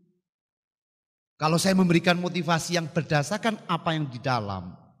 Kalau saya memberikan motivasi yang berdasarkan apa yang di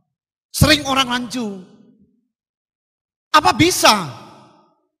dalam, sering orang rancu. Apa bisa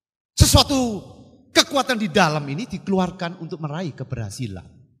sesuatu kekuatan di dalam ini dikeluarkan untuk meraih keberhasilan?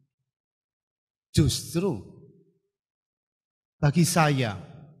 Justru bagi saya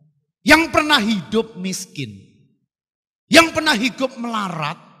yang pernah hidup miskin, yang pernah hidup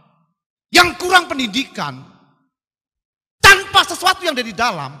melarat, yang kurang pendidikan, tanpa sesuatu yang dari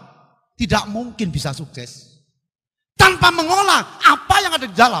dalam, tidak mungkin bisa sukses. Tanpa mengolah apa yang ada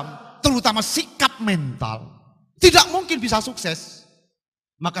di dalam, terutama sikap mental, tidak mungkin bisa sukses.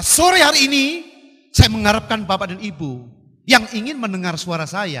 Maka sore hari ini saya mengharapkan Bapak dan Ibu yang ingin mendengar suara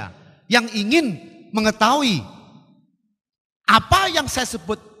saya, yang ingin mengetahui apa yang saya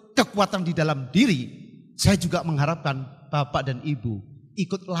sebut kekuatan di dalam diri, saya juga mengharapkan Bapak dan Ibu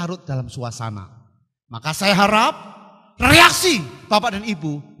ikut larut dalam suasana. Maka saya harap reaksi Bapak dan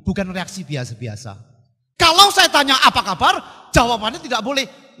Ibu bukan reaksi biasa-biasa. Kalau saya tanya apa kabar, jawabannya tidak boleh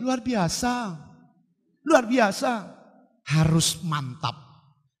luar biasa. Luar biasa. Harus mantap.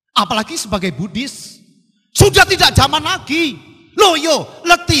 Apalagi sebagai Buddhis. Sudah tidak zaman lagi. Loyo,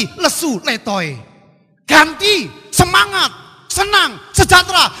 letih, lesu, letoy. Ganti, semangat, senang,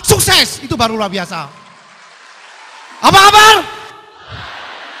 sejahtera, sukses. Itu baru luar biasa. Apa kabar?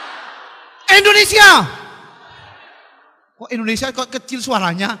 Indonesia. Kok Indonesia kok kecil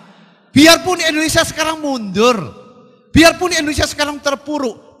suaranya? Biarpun Indonesia sekarang mundur, biarpun Indonesia sekarang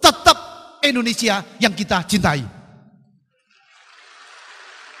terpuruk, tetap Indonesia yang kita cintai.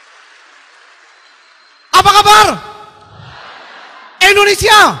 Apa kabar?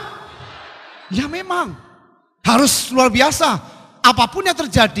 Indonesia. Ya memang harus luar biasa. Apapun yang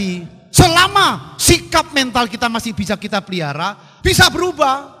terjadi, selama sikap mental kita masih bisa kita pelihara, bisa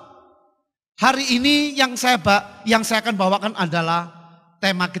berubah. Hari ini yang saya akan bawakan adalah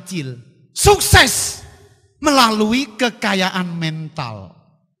tema kecil. Sukses melalui kekayaan mental.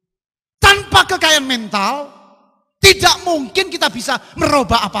 Tanpa kekayaan mental, tidak mungkin kita bisa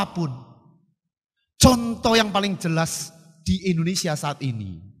merubah apapun. Contoh yang paling jelas di Indonesia saat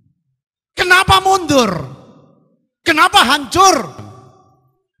ini. Kenapa mundur? Kenapa hancur?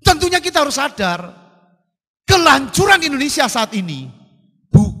 Tentunya kita harus sadar, kehancuran Indonesia saat ini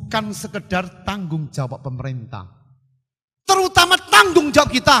bukan sekedar tanggung jawab pemerintah. Terutama tanggung jawab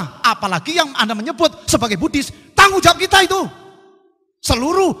kita, apalagi yang Anda menyebut sebagai Buddhis, tanggung jawab kita itu.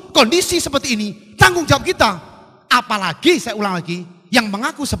 Seluruh kondisi seperti ini, tanggung jawab kita. Apalagi, saya ulang lagi, yang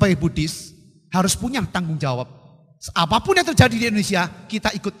mengaku sebagai Buddhis harus punya tanggung jawab. Apapun yang terjadi di Indonesia,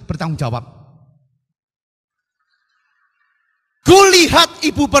 kita ikut bertanggung jawab. Kulihat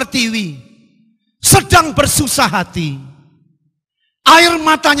Ibu Pertiwi sedang bersusah hati. Air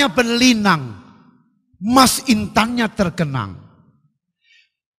matanya berlinang, mas intannya terkenang.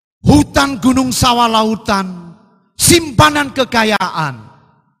 Hutan, gunung, sawah, lautan, simpanan kekayaan.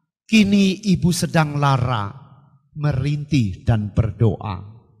 Kini ibu sedang lara, merintih dan berdoa.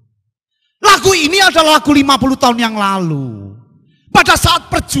 Lagu ini adalah lagu 50 tahun yang lalu. Pada saat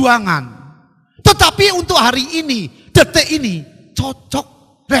perjuangan. Tetapi untuk hari ini, detik ini, cocok,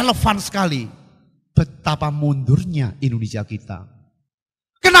 relevan sekali. Betapa mundurnya Indonesia kita.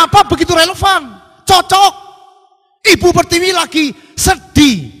 Kenapa begitu relevan? Cocok. Ibu Pertiwi lagi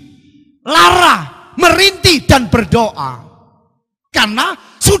sedih, lara, merintih dan berdoa. Karena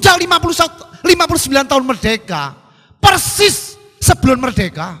sudah 59 tahun merdeka, persis sebelum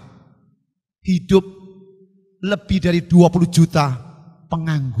merdeka, hidup lebih dari 20 juta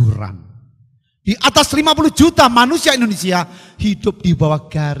pengangguran. Di atas 50 juta manusia Indonesia hidup di bawah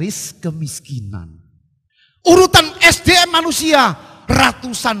garis kemiskinan. Urutan SDM manusia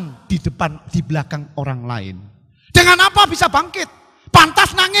ratusan di depan, di belakang orang lain. Dengan apa bisa bangkit?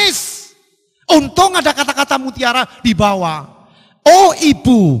 Pantas nangis. Untung ada kata-kata mutiara di bawah. Oh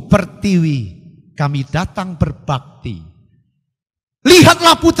Ibu Pertiwi, kami datang berbakti.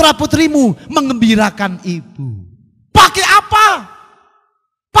 Lihatlah putra-putrimu mengembirakan ibu. Pakai apa?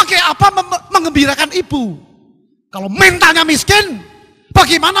 Pakai apa mengembirakan ibu? Kalau mentalnya miskin,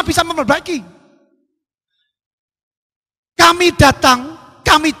 bagaimana bisa memperbaiki? Kami datang,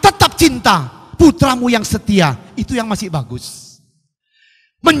 kami tetap cinta. Putramu yang setia, itu yang masih bagus.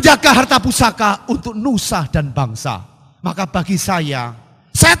 Menjaga harta pusaka untuk nusa dan bangsa. Maka bagi saya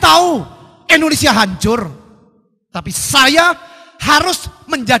tahu Indonesia hancur. Tapi saya harus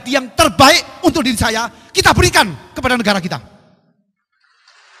menjadi yang terbaik untuk diri saya. Kita berikan kepada negara kita.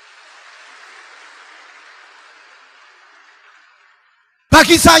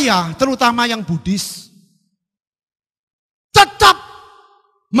 Bagi saya, terutama yang Buddhis, tetap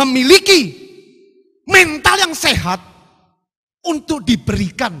memiliki mental yang sehat untuk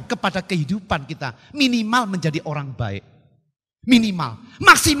diberikan kepada kehidupan kita. Minimal menjadi orang baik. Minimal.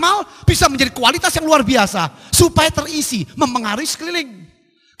 Maksimal bisa menjadi kualitas yang luar biasa. Supaya terisi, mempengaruhi sekeliling.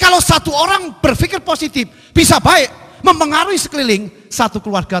 Kalau satu orang berpikir positif, bisa baik, mempengaruhi sekeliling, satu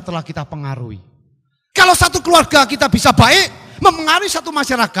keluarga telah kita pengaruhi. Kalau satu keluarga kita bisa baik, mempengaruhi satu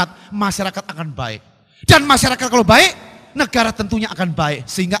masyarakat, masyarakat akan baik. Dan masyarakat kalau baik, negara tentunya akan baik.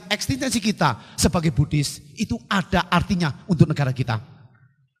 Sehingga eksistensi kita sebagai Buddhis, itu ada artinya untuk negara kita.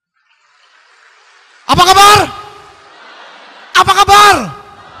 Apa kabar? Apa kabar?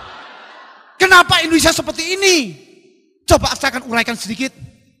 Kenapa Indonesia seperti ini? Coba saya akan uraikan sedikit.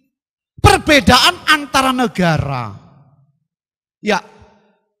 Perbedaan antara negara. Ya,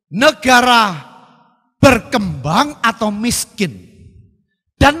 negara berkembang atau miskin.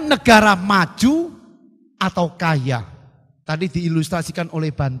 Dan negara maju atau kaya. Tadi diilustrasikan oleh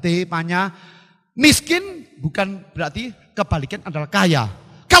Bante Panya. Miskin bukan berarti kebalikan adalah kaya.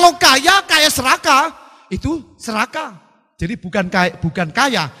 Kalau kaya, kaya serakah. Itu serakah. Jadi bukan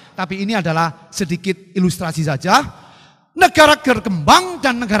kaya, tapi ini adalah sedikit ilustrasi saja. Negara berkembang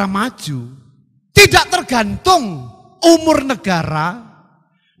dan negara maju tidak tergantung umur negara,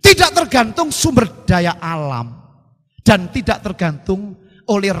 tidak tergantung sumber daya alam, dan tidak tergantung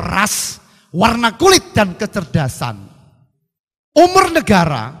oleh ras, warna kulit dan kecerdasan. Umur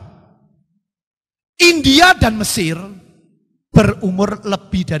negara India dan Mesir berumur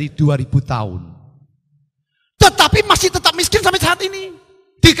lebih dari 2000 tahun. Tetapi masih tetap miskin sampai saat ini.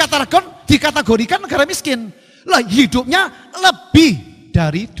 Dikategorikan negara miskin. Lah, hidupnya lebih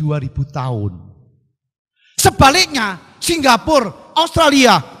dari 2000 tahun. Sebaliknya, Singapura,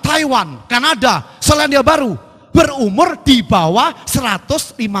 Australia, Taiwan, Kanada, Selandia Baru berumur di bawah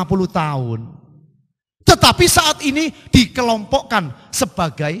 150 tahun. Tetapi saat ini dikelompokkan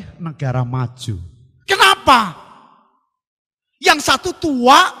sebagai negara maju. Kenapa? Yang satu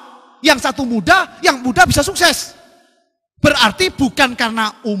tua, yang satu muda, yang muda bisa sukses. Berarti bukan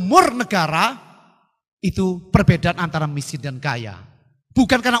karena umur negara itu perbedaan antara miskin dan kaya.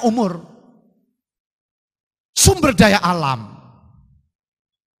 Bukan karena umur. Sumber daya alam.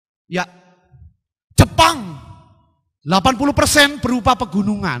 Ya, Jepang 80% berupa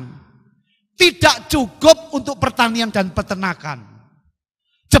pegunungan. Tidak cukup untuk pertanian dan peternakan.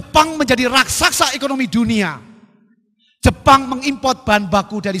 Jepang menjadi raksasa ekonomi dunia. Jepang mengimpor bahan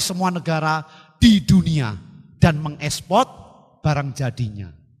baku dari semua negara di dunia dan mengekspor barang jadinya.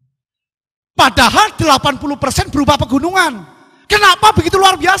 Padahal 80% berupa pegunungan. Kenapa begitu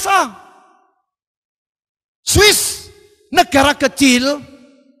luar biasa? Swiss, negara kecil,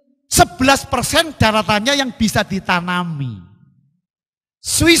 11% daratannya yang bisa ditanami.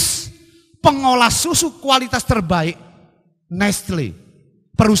 Swiss, pengolah susu kualitas terbaik, Nestle,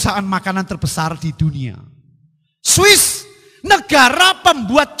 perusahaan makanan terbesar di dunia. Swiss, negara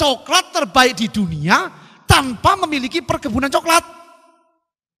pembuat coklat terbaik di dunia tanpa memiliki perkebunan coklat.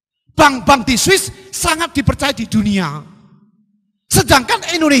 Bank-bank di Swiss sangat dipercaya di dunia. Sedangkan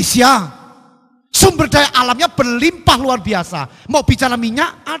Indonesia, sumber daya alamnya berlimpah luar biasa. Mau bicara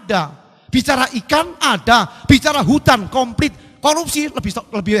minyak ada, bicara ikan ada, bicara hutan komplit, korupsi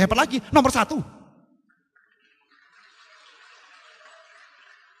lebih hebat lagi, nomor 1.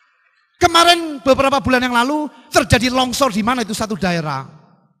 Kemarin beberapa bulan yang lalu terjadi longsor di mana itu satu daerah.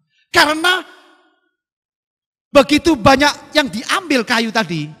 Karena begitu banyak yang diambil kayu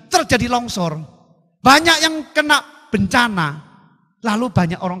tadi, terjadi longsor. Banyak yang kena bencana. Lalu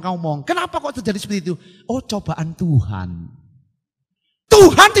banyak orang ngomong, kenapa kok terjadi seperti itu? Oh, cobaan Tuhan.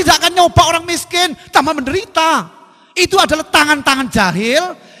 Tuhan tidak akan nyoba orang miskin, tambah menderita. Itu adalah tangan-tangan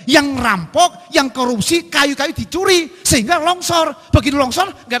jahil yang rampok, yang korupsi, kayu-kayu dicuri sehingga longsor. Begitu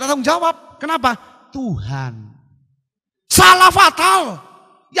longsor nggak ada tanggung jawab. Kenapa? Tuhan. Salah fatal.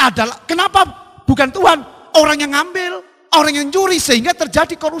 Ya adalah kenapa bukan Tuhan? Orang yang ngambil, orang yang curi sehingga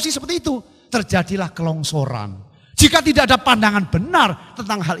terjadi korupsi seperti itu. Terjadilah kelongsoran. Jika tidak ada pandangan benar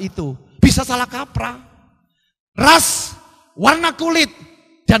tentang hal itu, bisa salah kaprah. Ras, warna kulit,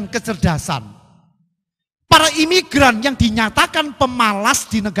 dan kecerdasan. Para imigran yang dinyatakan pemalas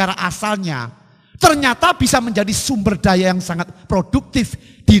di negara asalnya, ternyata bisa menjadi sumber daya yang sangat produktif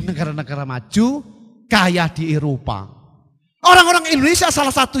di negara-negara maju, kaya di Eropa. Orang-orang Indonesia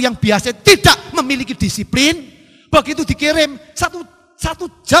salah satu yang biasa tidak memiliki disiplin, begitu dikirim satu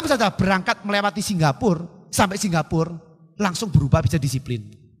jam saja berangkat melewati Singapura, sampai Singapura langsung berubah bisa disiplin.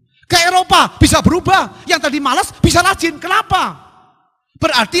 Ke Eropa bisa berubah, yang tadi malas bisa rajin. Kenapa?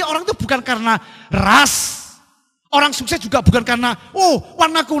 Berarti orang itu bukan karena ras. Orang sukses juga bukan karena,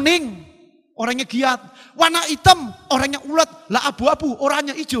 warna kuning, orangnya giat. Warna hitam, orangnya ulet. Lah abu-abu,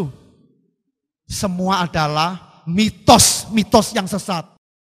 orangnya hijau. Semua adalah mitos-mitos yang sesat.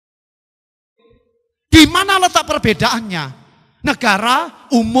 Di mana letak perbedaannya? Negara,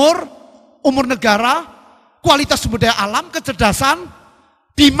 umur negara, kualitas sumber daya alam, kecerdasan.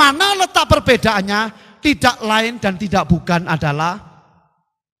 Di mana letak perbedaannya? Tidak lain dan tidak bukan adalah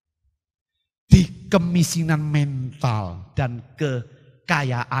di kemiskinan mental dan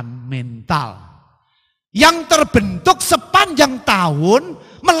kekayaan mental yang terbentuk sepanjang tahun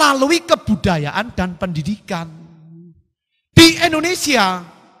melalui kebudayaan dan pendidikan. Di Indonesia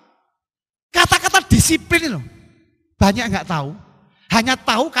kata-kata disiplin loh, banyak nggak tahu, hanya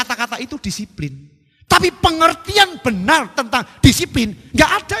tahu kata-kata itu disiplin. Tapi pengertian benar tentang disiplin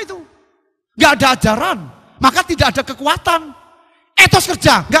nggak ada itu, nggak ada ajaran, maka tidak ada kekuatan. Etos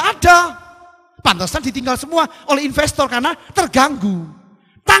kerja nggak ada. Pantesan ditinggal semua oleh investor karena terganggu.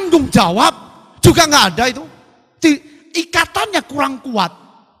 Tanggung jawab juga nggak ada itu. Ikatannya kurang kuat.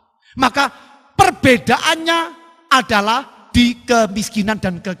 Maka perbedaannya adalah di kemiskinan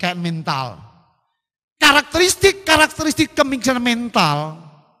dan kekayaan mental. Karakteristik kemiskinan mental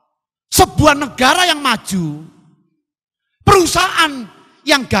sebuah negara yang maju, perusahaan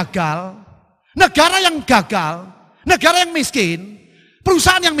yang gagal, negara yang miskin,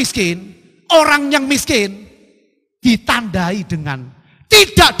 perusahaan yang miskin, orang yang miskin ditandai dengan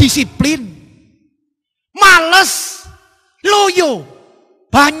tidak disiplin, malas, loyo,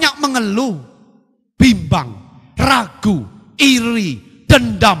 banyak mengeluh, bimbang, ragu, iri,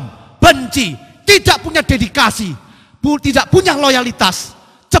 dendam, benci, tidak punya dedikasi, tidak punya loyalitas,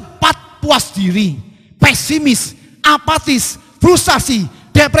 cepat puas diri, pesimis, apatis, frustasi,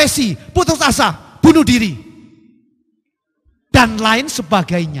 depresi, putus asa, bunuh diri, dan lain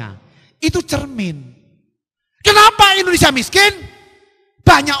sebagainya. Itu cermin. Kenapa Indonesia miskin?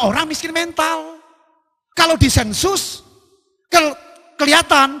 Banyak orang miskin mental. Kalau di sensus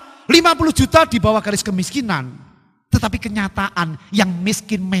kelihatan 50 juta di bawah garis kemiskinan. Tetapi kenyataan yang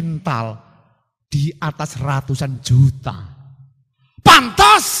miskin mental di atas ratusan juta.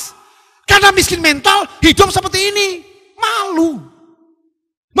 Pantas karena miskin mental hidup seperti ini. Malu.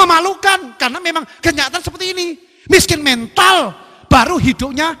 Memalukan karena memang kenyataan seperti ini. Miskin mental baru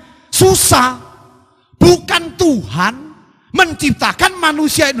hidupnya susah. Bukan Tuhan menciptakan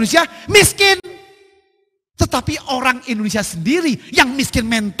manusia Indonesia miskin. Tetapi orang Indonesia sendiri yang miskin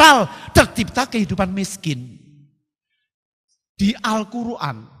mental tercipta kehidupan miskin. Di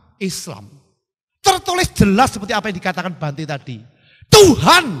Al-Quran Islam tertulis jelas seperti apa yang dikatakan Bante tadi.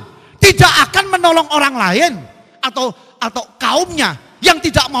 Tuhan tidak akan menolong orang lain atau kaumnya yang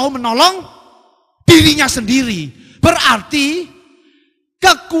tidak mau menolong dirinya sendiri. Berarti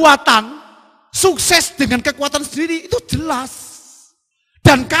kekuatan sukses dengan kekuatan sendiri itu jelas.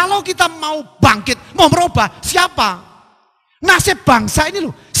 Dan kalau kita mau bangkit, mau merubah, siapa? Nasib bangsa ini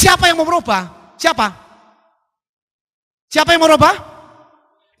loh, siapa yang mau merubah? Siapa? Siapa yang mau merubah?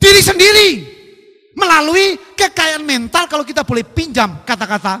 Diri sendiri. Melalui kekayaan mental, kalau kita boleh pinjam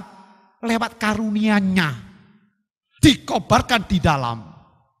kata-kata, lewat karunia-Nya. Dikobarkan di dalam.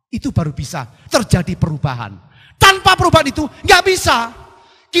 Itu baru bisa terjadi perubahan. Tanpa perubahan itu nggak bisa.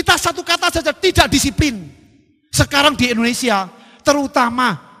 Kita satu kata saja tidak disiplin. Sekarang di Indonesia,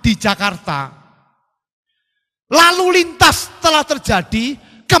 terutama di Jakarta, lalu lintas telah terjadi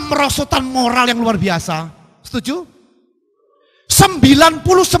kemerosotan moral yang luar biasa. Setuju?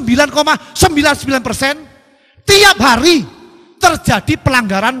 99,99% tiap hari terjadi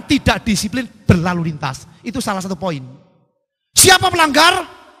pelanggaran tidak disiplin berlalu lintas. Itu salah satu poin. Siapa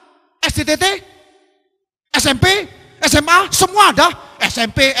pelanggar? STT, SMP, SMA, semua ada.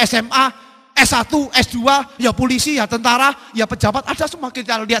 SMP, SMA, S1, S2, ya polisi, ya tentara, ya pejabat, ada semua,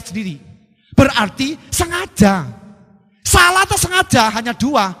 kita lihat sendiri. Berarti sengaja. Salah atau sengaja hanya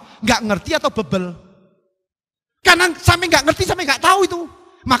dua, nggak ngerti atau bebel. Karena sampai nggak ngerti, sampai nggak tahu itu.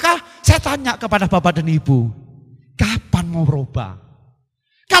 Maka saya tanya kepada Bapak dan Ibu, kapan mau berubah?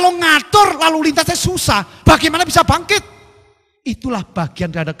 Kalau ngatur lalu lintasnya susah, bagaimana bisa bangkit? Itulah bagian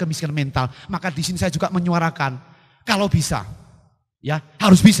dari kemiskinan mental. Maka di sini saya juga menyuarakan, kalau bisa, ya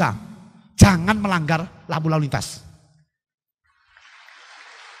harus bisa. Jangan melanggar lampu lalu lintas.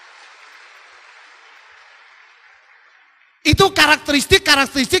 Itu karakteristik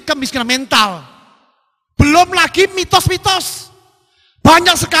kemiskinan mental. Belum lagi mitos-mitos.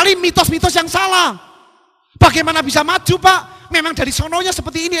 Banyak sekali mitos-mitos yang salah. Bagaimana bisa maju, Pak? Memang dari sononya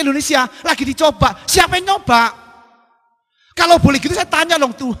seperti ini Indonesia. Lagi dicoba. Siapa yang nyoba? Kalau boleh gitu saya tanya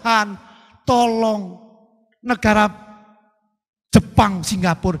dong, Tuhan, tolong negara Jepang,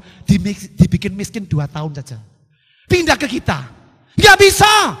 Singapura dibikin miskin 2 tahun saja. Pindah ke kita. Nggak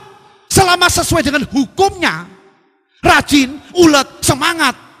bisa. Selama sesuai dengan hukumnya, rajin, ulet,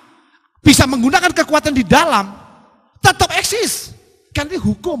 semangat, bisa menggunakan kekuatan di dalam, tetap eksis. Kan ini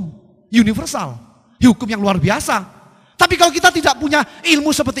hukum universal, hukum yang luar biasa. Tapi kalau kita tidak punya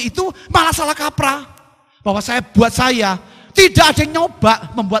ilmu seperti itu, malah salah kaprah. Bahwa saya tidak ada yang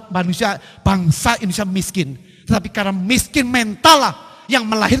nyoba membuat bangsa Indonesia miskin. Tetapi karena miskin mental lah yang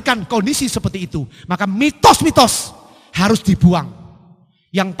melahirkan kondisi seperti itu. Maka mitos-mitos harus dibuang.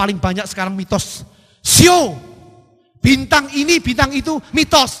 Yang paling banyak sekarang mitos sio. Bintang ini, bintang itu,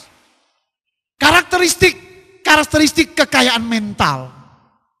 mitos. Karakteristik kekayaan mental.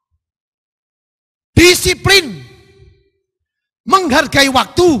 Disiplin. Menghargai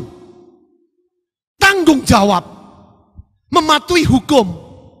waktu. Tanggung jawab. Mematuhi hukum.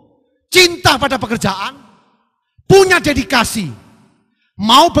 Cinta pada pekerjaan. Punya dedikasi,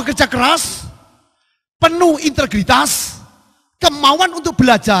 mau bekerja keras, penuh integritas, kemauan untuk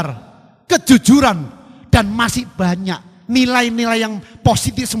belajar, kejujuran, dan masih banyak nilai-nilai yang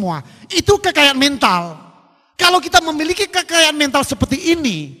positif semua. Itu kekayaan mental. Kalau kita memiliki kekayaan mental seperti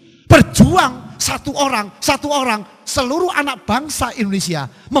ini, berjuang satu orang, seluruh anak bangsa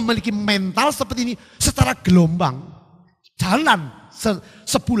Indonesia memiliki mental seperti ini secara gelombang. Jalan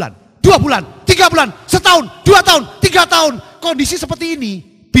sebulan. 2 bulan, 3 bulan, setahun, 2 tahun, 3 tahun. Kondisi seperti ini,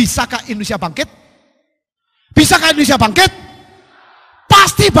 bisakah Indonesia bangkit? Bisakah Indonesia bangkit?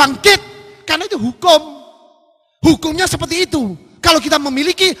 Pasti bangkit. Karena itu hukum. Hukumnya seperti itu. Kalau kita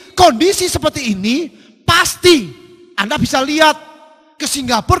memiliki kondisi seperti ini, pasti Anda bisa lihat ke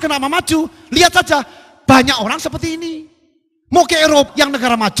Singapura kenapa maju. Lihat saja, banyak orang seperti ini. Mau ke Eropa yang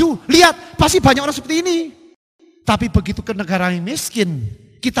negara maju, lihat pasti banyak orang seperti ini. Tapi begitu ke negara yang miskin,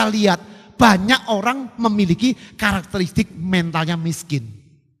 kita lihat banyak orang memiliki karakteristik mentalnya miskin.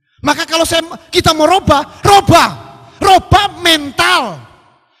 Maka kalau kita mau rubah mental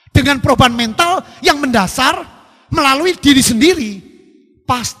dengan perubahan mental yang mendasar melalui diri sendiri,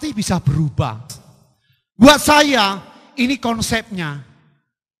 pasti bisa berubah. Buat saya, ini konsepnya,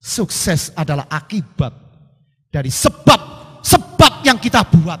 sukses adalah akibat dari sebab yang kita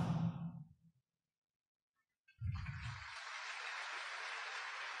buat.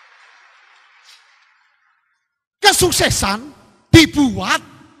 Kesuksesan dibuat.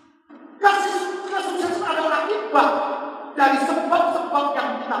 Kesuksesan adalah akibat dari sebab yang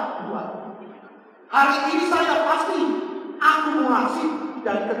kita buat. Hari ini saya pasti akumulasi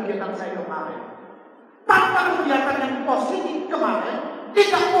dari kegiatan saya kemarin. Tanpa kegiatan yang positif kemarin,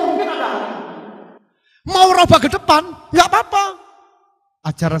 tidak mungkin ada hari ini. Mau rubah ke depan, nggak apa-apa.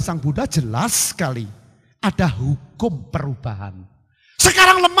 Ajaran Sang Buddha jelas sekali. Ada hukum perubahan.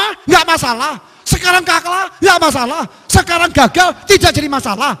 Sekarang lemah, nggak masalah. Sekarang kalah, nggak masalah. Sekarang gagal, tidak jadi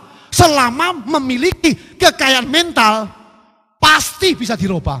masalah. Selama memiliki kekayaan mental, pasti bisa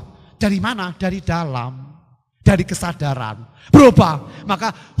dirubah. Dari mana? Dari dalam. Dari kesadaran. Berubah.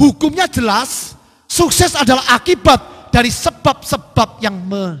 Maka hukumnya jelas, sukses adalah akibat dari sebab-sebab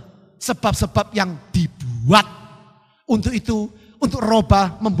yang dibuat. Untuk itu, untuk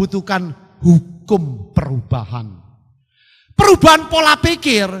rubah membutuhkan hukum perubahan. Perubahan pola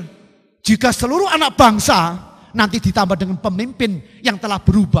pikir, jika seluruh anak bangsa nanti ditambah dengan pemimpin yang telah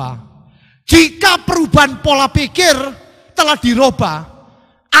berubah. Jika perubahan pola pikir telah dirubah,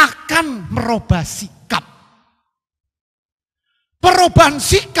 akan merubah sikap. Perubahan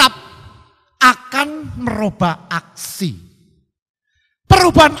sikap akan merubah aksi.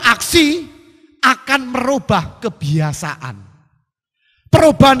 Perubahan aksi akan merubah kebiasaan.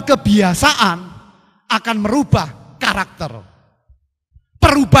 Perubahan kebiasaan akan merubah karakter.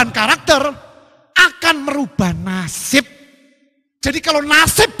 Perubahan karakter akan merubah nasib. Jadi kalau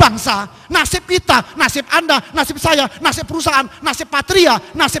nasib bangsa, nasib kita, nasib Anda, nasib saya, nasib perusahaan, nasib patria,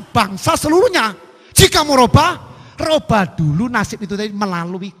 nasib bangsa seluruhnya. Jika mau rubah dulu nasib itu tadi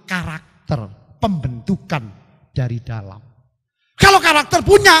melalui karakter, pembentukan dari dalam. Kalau karakter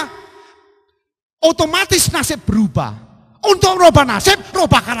punya, otomatis nasib berubah. Untuk merubah nasib,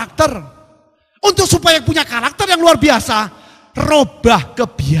 rubah karakter. Untuk supaya punya karakter yang luar biasa, rubah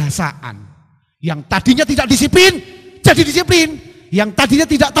kebiasaan. Yang tadinya tidak disiplin, jadi disiplin. Yang tadinya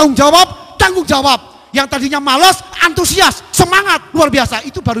tidak tanggung jawab. Yang tadinya malas, antusias, semangat, luar biasa.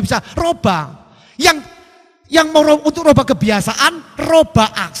 Itu baru bisa rubah. Yang mau untuk rubah kebiasaan,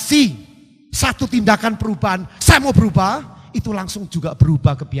 rubah aksi. Satu tindakan perubahan, saya mau berubah, itu langsung juga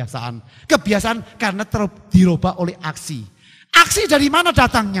berubah kebiasaan. Kebiasaan karena dirubah oleh aksi. Aksi dari mana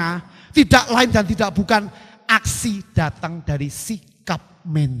datangnya? Tidak lain dan tidak bukan, aksi datang dari sikap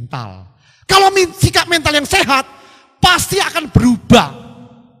mental. Kalau sikap mental yang sehat, pasti akan berubah.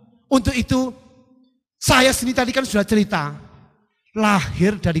 Untuk itu, saya sendiri tadi kan sudah cerita,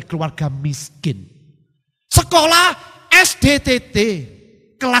 lahir dari keluarga miskin. Sekolah SDTT,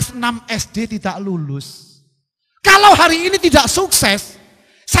 kelas 6 SD tidak lulus. Kalau hari ini tidak sukses,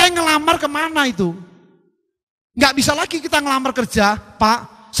 saya ngelamar kemana itu? Nggak bisa lagi kita ngelamar kerja,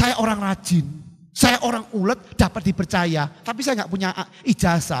 Pak, saya orang rajin, saya orang ulet, dapat dipercaya, tapi saya nggak punya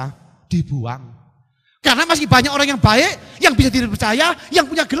ijazah, dibuang. Karena masih banyak orang yang baik, yang bisa dipercaya, yang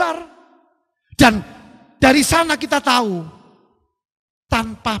punya gelar. Dan dari sana kita tahu,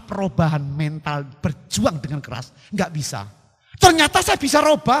 tanpa perubahan mental, berjuang dengan keras, nggak bisa. Ternyata saya bisa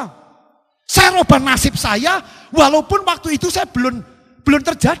rubah. Saya rubah nasib saya, walaupun waktu itu saya belum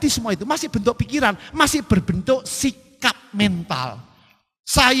terjadi semua itu. Masih bentuk pikiran, masih berbentuk sikap mental.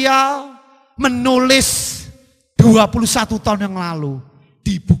 Saya menulis 21 tahun yang lalu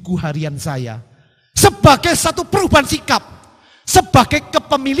di buku harian saya. Sebagai satu perubahan sikap, sebagai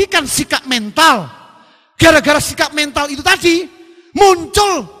kepemilikan sikap mental. Gara-gara sikap mental itu tadi,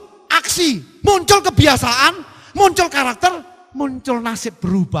 muncul aksi, muncul kebiasaan, muncul karakter, muncul nasib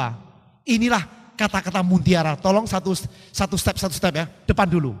berubah. Inilah kata-kata mutiara. Tolong satu step ya, depan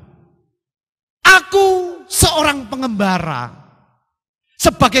dulu. Aku seorang pengembara.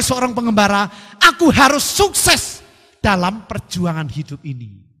 Sebagai seorang pengembara, aku harus sukses dalam perjuangan hidup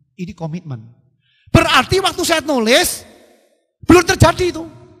ini. Ini komitmen. Berarti waktu saya nulis, belum terjadi itu.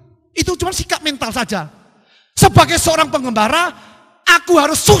 Itu cuma sikap mental saja. Sebagai seorang pengembara, aku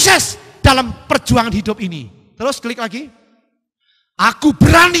harus sukses dalam perjuangan hidup ini. Terus klik lagi. Aku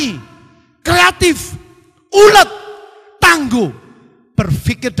berani, kreatif, ulet, tangguh,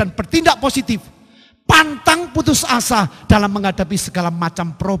 berpikir dan bertindak positif, pantang putus asa dalam menghadapi segala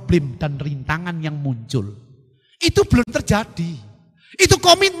macam problem dan rintangan yang muncul. Itu belum terjadi. Itu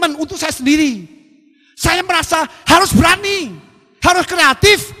komitmen untuk saya sendiri. Saya merasa harus berani, harus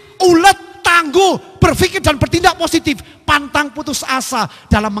kreatif, ulet, tangguh, berpikir dan bertindak positif, pantang putus asa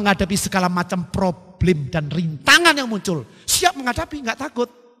dalam menghadapi segala macam problem dan rintangan yang muncul. Siap menghadapi, nggak takut.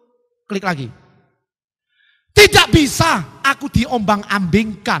 Klik lagi. Tidak bisa aku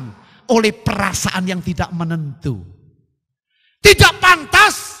diombang-ambingkan oleh perasaan yang tidak menentu. Tidak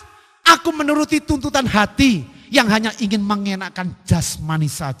pantas aku menuruti tuntutan hati yang hanya ingin mengenakan jasmani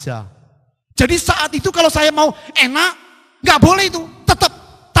saja. Jadi saat itu kalau saya mau enak, nggak boleh itu. Tetap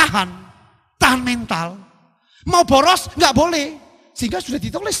tahan mental. Mau boros, nggak boleh. Sehingga sudah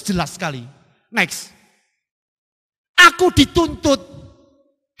ditulis jelas sekali. Next. Aku dituntut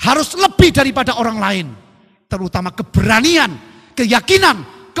harus lebih daripada orang lain. Terutama keberanian, keyakinan,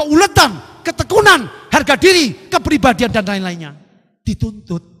 keuletan, ketekunan, harga diri, kepribadian dan lain-lainnya.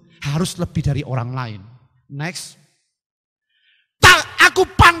 Dituntut harus lebih dari orang lain. Next. Aku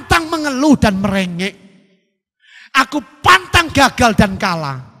pantang mengeluh dan merengek. Aku pantang gagal dan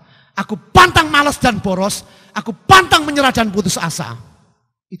kalah. Aku pantang malas dan boros. Aku pantang menyerah dan putus asa.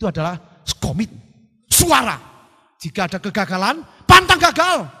 Itu adalah komit, suara. Jika ada kegagalan, pantang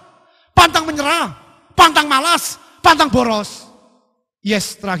gagal, pantang menyerah, pantang malas, pantang boros.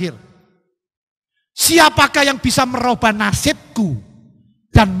 Yes, terakhir. Siapakah yang bisa merubah nasibku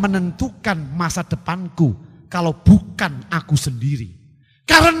dan menentukan masa depanku kalau bukan aku sendiri?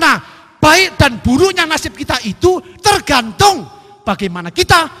 Karena baik dan buruknya nasib kita itu tergantung bagaimana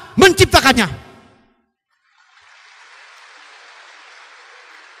kita menciptakannya.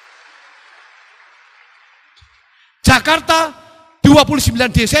 Jakarta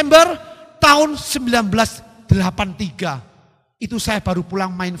 29 Desember tahun 1983. Itu saya baru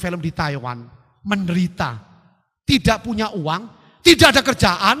pulang main film di Taiwan. Menderita. Tidak punya uang, tidak ada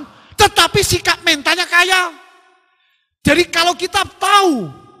kerjaan, tetapi sikap mentalnya kaya. Jadi kalau kita tahu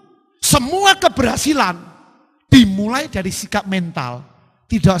semua keberhasilan dimulai dari sikap mental,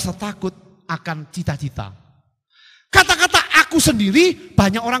 tidak usah takut akan cita-cita. Kata-kata aku sendiri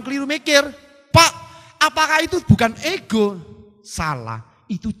banyak orang keliru mikir, Pak, apakah itu bukan ego? Salah,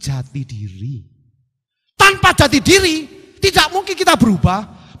 itu jati diri. Tanpa jati diri tidak mungkin kita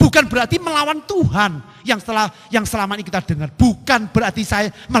berubah. Bukan berarti melawan Tuhan yang selama ini kita dengar. Bukan berarti saya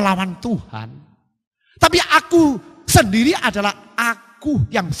melawan Tuhan. Tapi aku sendiri adalah aku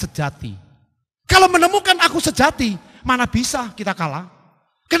yang sejati. Kalau menemukan aku sejati, mana bisa kita kalah?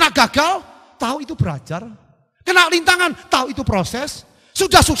 Kena gagal, tahu itu belajar. Kena rintangan, tahu itu proses.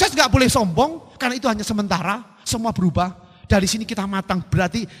 Sudah sukses gak boleh sombong, karena itu hanya sementara, semua berubah. Dari sini kita matang,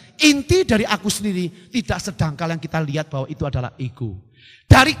 berarti inti dari aku sendiri tidak sedangkal yang kita lihat bahwa itu adalah ego.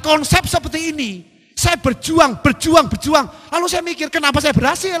 Dari konsep seperti ini, saya berjuang. Lalu saya mikir, kenapa saya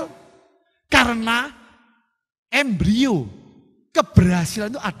berhasil? Karena embrio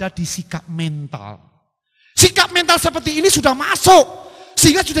keberhasilan itu ada di sikap mental. Sikap mental seperti ini sudah masuk,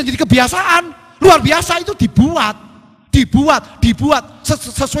 sehingga sudah jadi kebiasaan. Luar biasa itu dibuat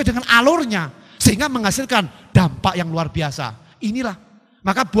sesuai dengan alurnya, sehingga menghasilkan dampak yang luar biasa. Inilah,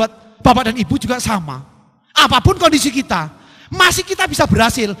 maka buat Bapak dan Ibu juga sama. Apapun kondisi kita, masih kita bisa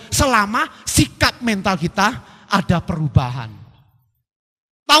berhasil selama sikap mental kita ada perubahan.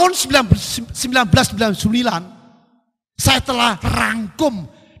 Tahun 1999, saya telah rangkum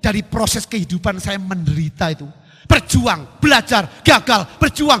dari proses kehidupan saya menderita itu. Berjuang, belajar, gagal,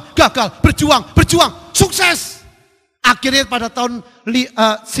 berjuang, sukses. Akhirnya pada tahun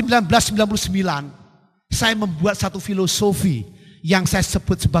 1999, saya membuat satu filosofi yang saya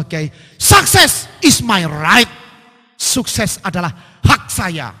sebut sebagai success is my right. Sukses adalah hak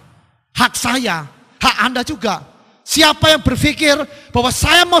saya. Hak saya, hak Anda juga. Siapa yang berpikir bahwa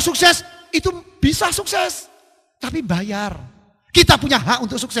saya mau sukses, itu bisa sukses. Tapi bayar. Kita punya hak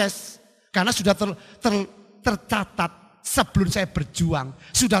untuk sukses. Karena sudah tercatat sebelum saya berjuang.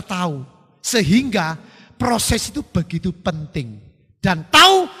 Sudah tahu. Sehingga proses itu begitu penting. Dan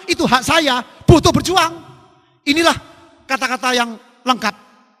tahu itu hak saya, butuh berjuang. Inilah kata-kata yang lengkap.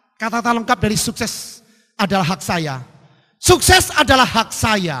 Kata-kata lengkap dari sukses adalah hak saya. Sukses adalah hak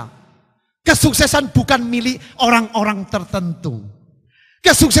saya. Kesuksesan bukan milik orang-orang tertentu.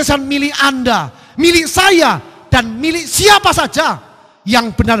 Kesuksesan milik Anda, milik saya, dan milik siapa saja yang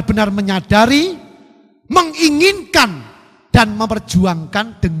benar-benar menyadari, menginginkan, dan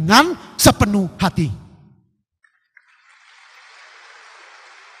memperjuangkan dengan sepenuh hati.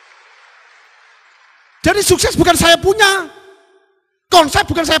 Jadi sukses bukan saya punya. Konsep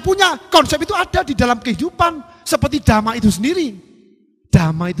bukan saya punya, konsep itu ada di dalam kehidupan. Seperti Dhamma itu sendiri.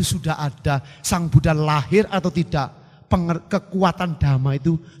 Dhamma itu sudah ada, Sang Buddha lahir atau tidak, kekuatan Dhamma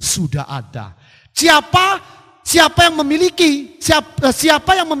itu sudah ada. Siapa yang memiliki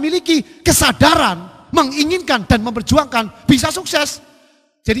kesadaran, menginginkan dan memperjuangkan bisa sukses.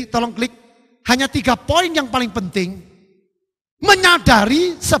 Jadi tolong klik, hanya 3 poin yang paling penting.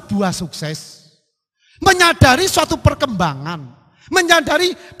 Menyadari sebuah sukses, menyadari suatu perkembangan,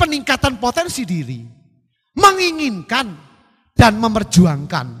 menyadari peningkatan potensi diri, menginginkan dan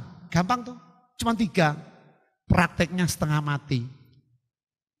memperjuangkan. Gampang tuh, cuma 3. Prakteknya setengah mati.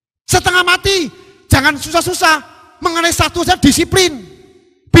 Setengah mati, jangan susah-susah. Mengenai satu saja disiplin.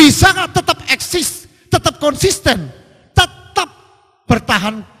 Bisa nggak tetap eksis, tetap konsisten, tetap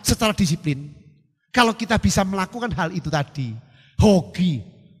bertahan secara disiplin. Kalau kita bisa melakukan hal itu tadi, hoki,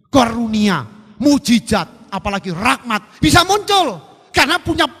 karunia, mujizat, apalagi rahmat bisa muncul karena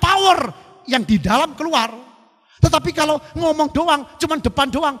punya power yang di dalam keluar. Tetapi kalau ngomong doang, cuman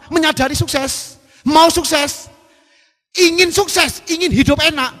depan doang, menyadari sukses, mau sukses, ingin sukses, ingin hidup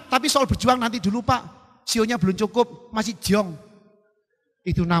enak, tapi soal berjuang nanti dulu Pak, sionya belum cukup, masih jong.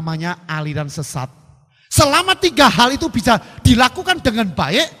 Itu namanya aliran sesat. Selama 3 hal itu bisa dilakukan dengan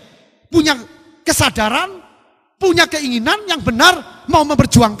baik, punya kesadaran, punya keinginan yang benar, mau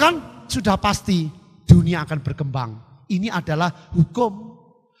memperjuangkan, sudah pasti dunia akan berkembang. Ini adalah hukum.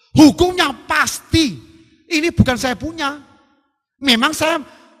 Hukumnya pasti. Ini bukan saya punya. Memang saya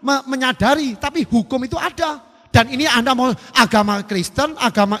menyadari, tapi hukum itu ada. Dan ini Anda mau agama Kristen,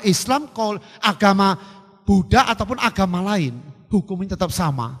 agama Islam, agama Buddha ataupun agama lain, hukum ini tetap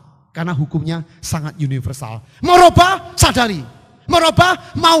sama. Karena hukumnya sangat universal. Merubah, sadari.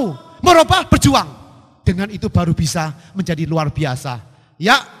 Merubah, mau. Merubah, berjuang. Dengan itu baru bisa menjadi luar biasa.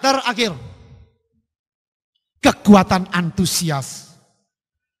 Ya, terakhir. Kekuatan antusias.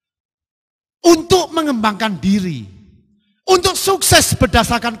 Untuk mengembangkan diri. Untuk sukses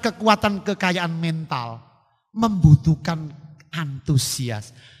berdasarkan kekuatan kekayaan mental. Membutuhkan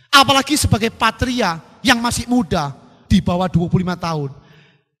antusias. Apalagi sebagai patria yang masih muda. Di bawah 25 tahun.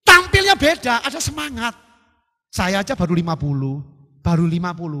 Tampilnya beda, ada semangat. Saya aja baru 50.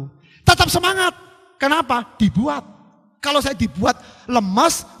 Tetap semangat. Kenapa? Dibuat. Kalau saya dibuat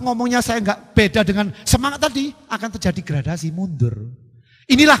lemas, ngomongnya saya nggak beda dengan semangat tadi, akan terjadi gradasi mundur.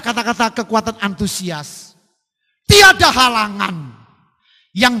 Inilah kata-kata kekuatan antusias. Tiada halangan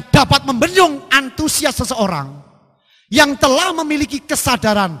yang dapat membendung antusias seseorang yang telah memiliki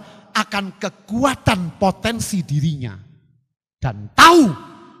kesadaran akan kekuatan potensi dirinya dan tahu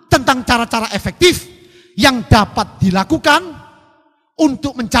tentang cara-cara efektif yang dapat dilakukan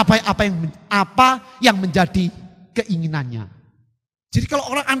untuk mencapai apa yang menjadi keinginannya. Jadi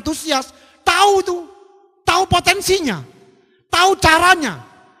kalau orang antusias, tahu potensinya, tahu caranya,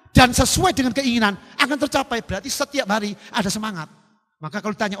 dan sesuai dengan keinginan akan tercapai. Berarti setiap hari ada semangat. Maka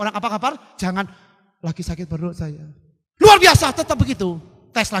kalau ditanya orang apa kabar, jangan lagi sakit perut saya. Luar biasa, tetap begitu.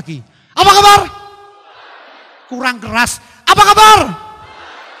 Tes lagi. Apa kabar? Kurang keras. Apa kabar?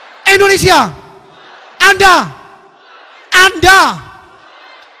 Indonesia. Anda.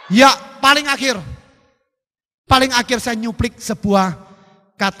 Ya, paling akhir saya nyuplik sebuah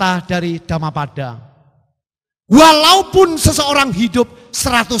kata dari Dhammapada. Walaupun seseorang hidup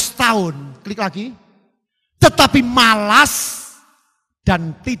 100 tahun, klik lagi, tetapi malas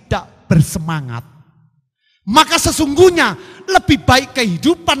dan tidak bersemangat, maka sesungguhnya lebih baik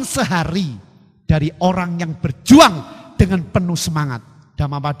kehidupan sehari dari orang yang berjuang dengan penuh semangat.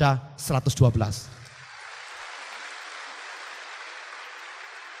 Dhammapada 112.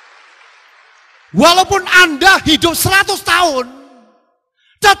 Walaupun Anda hidup 100 tahun,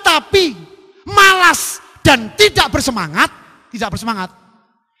 tetapi malas dan tidak bersemangat,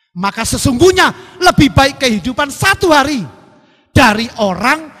 maka sesungguhnya lebih baik kehidupan 1 hari dari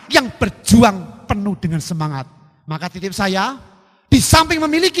orang yang berjuang penuh dengan semangat. Maka titip saya, di samping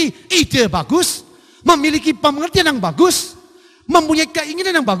memiliki ide bagus, memiliki pengertian yang bagus, mempunyai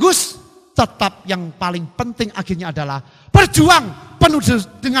keinginan yang bagus, tetap yang paling penting akhirnya adalah berjuang penuh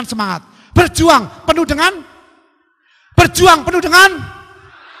dengan semangat. Berjuang penuh dengan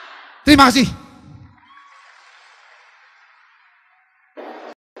terima kasih.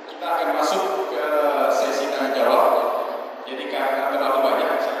 Kita akan masuk ke sesi tanya jawab. Jadi karena terlalu banyak,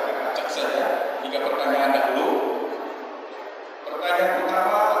 saya akan acak saja 3 pertanyaan dahulu. Pertanyaan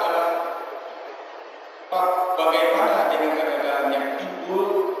pertama adalah, Pak, bagaimana dengan kegagalan yang timbul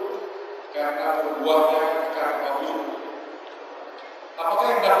karena berbuatnya karena buruk? Apakah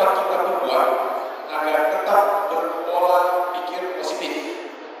yang dapat kita perbuat agar tetap berpola pikir positif?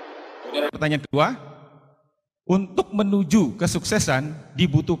 Kemudian pertanyaan kedua, Untuk menuju kesuksesan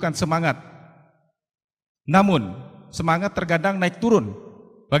dibutuhkan semangat. Namun, semangat terkadang naik turun.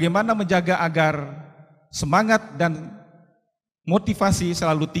 Bagaimana menjaga agar semangat dan motivasi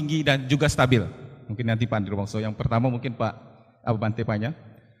selalu tinggi dan juga stabil? Mungkin nanti Pak Andri Wongso. Yang pertama mungkin Pak Abu Bante Panya.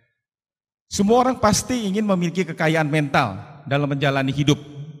 Semua orang pasti ingin memiliki kekayaan mental dalam menjalani hidup.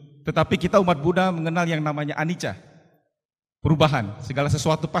 Tetapi kita umat Buddha mengenal yang namanya anicca. Perubahan, segala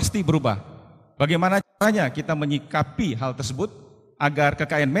sesuatu pasti berubah. Bagaimana caranya kita menyikapi hal tersebut agar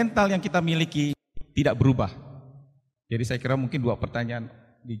kekayaan mental yang kita miliki tidak berubah? Jadi saya kira mungkin 2 pertanyaan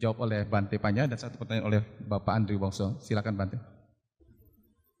dijawab oleh Bante Panya dan 1 pertanyaan oleh Bapak Andri Wongso. Silakan Bante.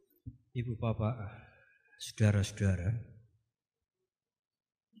 Ibu Bapak, saudara-saudara,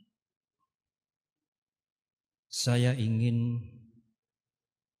 saya ingin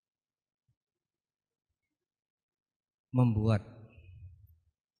membuat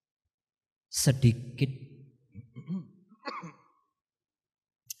sedikit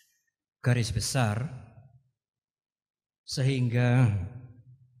garis besar sehingga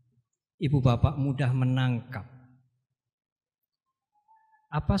Ibu Bapak mudah menangkap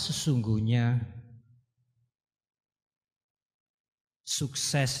apa sesungguhnya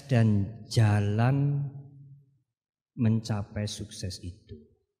sukses dan jalan mencapai sukses itu.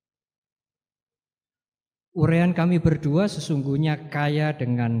 Uraian kami berdua sesungguhnya kaya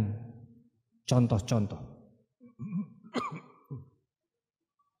dengan contoh-contoh.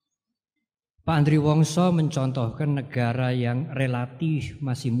 Pak Andri Wongso mencontohkan negara yang relatif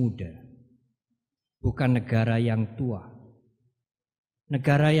masih muda, bukan negara yang tua.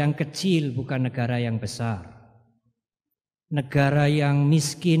 Negara yang kecil, bukan negara yang besar. Negara yang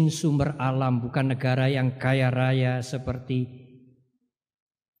miskin sumber alam, bukan negara yang kaya raya seperti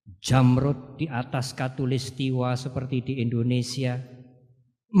Jamrud di atas Katulistiwa seperti di Indonesia.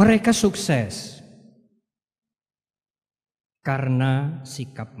 Mereka sukses karena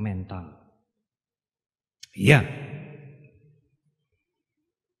sikap mental. Ya,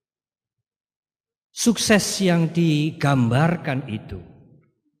 sukses yang digambarkan itu,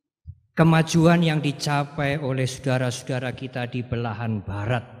 kemajuan yang dicapai oleh saudara-saudara kita di belahan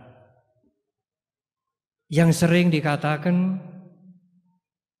barat, yang sering dikatakan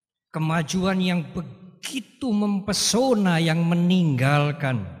kemajuan yang begitu mempesona yang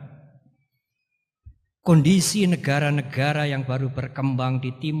meninggalkan kondisi negara-negara yang baru berkembang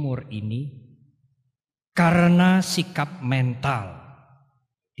di timur ini karena sikap mental,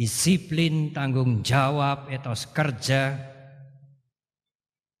 disiplin, tanggung jawab, etos kerja,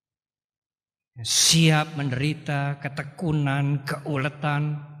 siap menderita, ketekunan,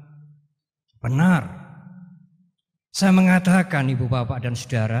 keuletan. Benar. Saya mengatakan Ibu Bapak dan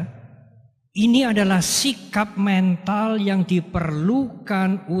Saudara, ini adalah sikap mental yang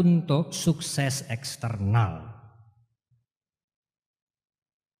diperlukan untuk sukses eksternal.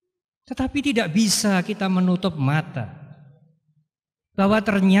 Tetapi tidak bisa kita menutup mata bahwa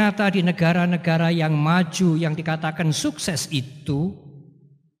ternyata di negara-negara yang maju yang dikatakan sukses itu,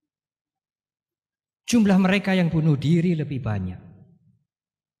 jumlah mereka yang bunuh diri lebih banyak.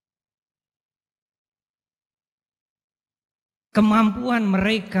 Kemampuan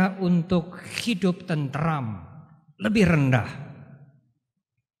mereka untuk hidup tentram lebih rendah.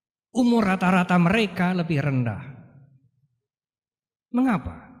 Umur rata-rata mereka lebih rendah.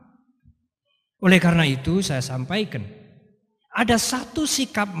 Mengapa? Oleh karena itu saya sampaikan, ada satu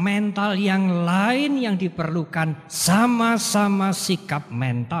sikap mental yang lain yang diperlukan, sama-sama sikap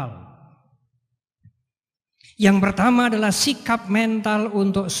mental. Yang pertama adalah sikap mental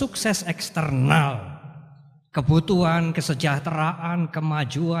untuk sukses eksternal. Kebutuhan, kesejahteraan,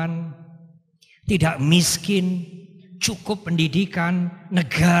 kemajuan, tidak miskin, cukup pendidikan,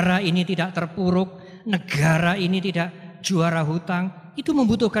 negara ini tidak terpuruk, negara ini tidak juara hutang, itu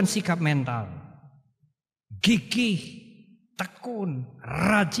membutuhkan sikap mental. Gigih, tekun,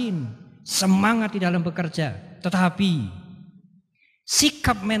 rajin, semangat di dalam bekerja. Tetapi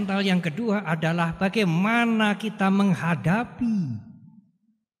sikap mental yang kedua adalah bagaimana kita menghadapi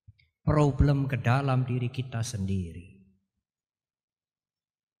problem ke dalam diri kita sendiri.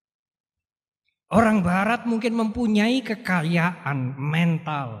 Orang Barat mungkin mempunyai kekayaan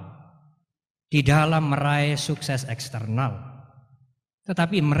mental di dalam meraih sukses eksternal.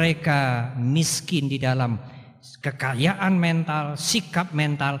 Tetapi mereka miskin di dalam kekayaan mental, sikap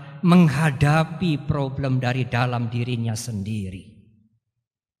mental menghadapi problem dari dalam dirinya sendiri.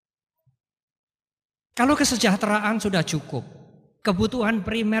 Kalau kesejahteraan sudah cukup, kebutuhan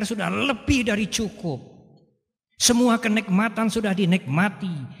primer sudah lebih dari cukup, semua kenikmatan sudah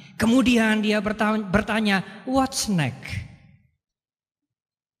dinikmati, kemudian dia bertanya, what's next?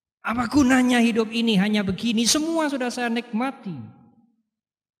 Apa gunanya hidup ini hanya begini? Semua sudah saya nikmati.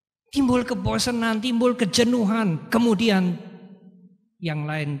 Timbul kebosanan, timbul kejenuhan, kemudian yang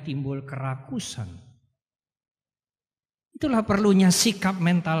lain timbul kerakusan. Itulah perlunya sikap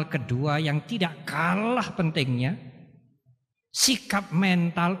mental kedua yang tidak kalah pentingnya. Sikap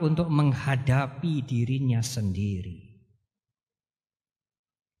mental untuk menghadapi dirinya sendiri.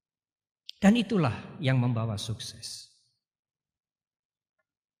 Dan itulah yang membawa sukses.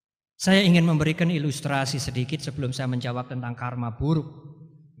 Saya ingin memberikan ilustrasi sedikit sebelum saya menjawab tentang karma buruk.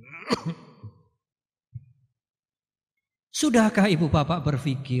 Sudahkah ibu bapak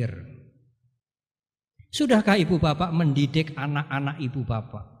berpikir? Sudahkah ibu bapak mendidik anak-anak ibu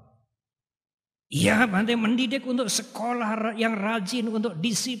bapak? Iya, Bante, mendidik untuk sekolah yang rajin, untuk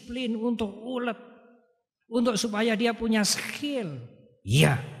disiplin, untuk ulet, untuk supaya dia punya skill.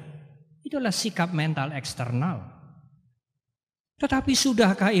 Iya, itulah sikap mental eksternal. Tetapi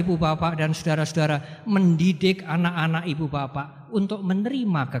sudahkah ibu bapak dan saudara-saudara mendidik anak-anak ibu bapak untuk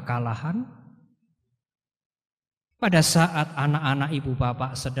menerima kekalahan? Pada saat anak-anak ibu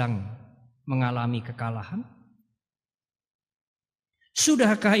bapak sedang mengalami kekalahan?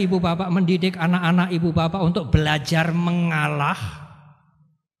 Sudahkah ibu bapak mendidik anak-anak ibu bapak untuk belajar mengalah?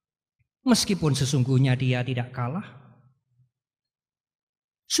 Meskipun sesungguhnya dia tidak kalah?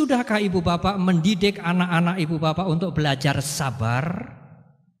 Sudahkah ibu bapak mendidik anak-anak ibu bapak untuk belajar sabar?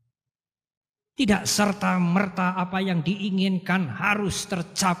 Tidak serta-merta apa yang diinginkan harus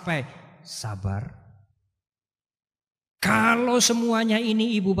tercapai, sabar. Kalau semuanya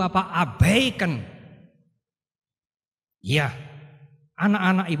ini ibu bapak abaikan, ya,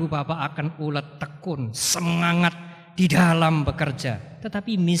 anak-anak ibu bapak akan ulet tekun, semangat di dalam bekerja,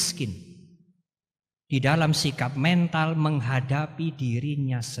 tetapi miskin di dalam sikap mental menghadapi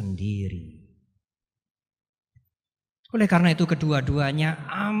dirinya sendiri. Oleh karena itu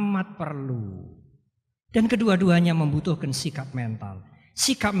kedua-duanya amat perlu. Dan kedua-duanya membutuhkan sikap mental.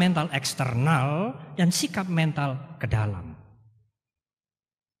 Sikap mental eksternal dan sikap mental ke dalam.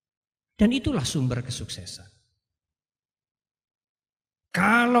 Dan itulah sumber kesuksesan.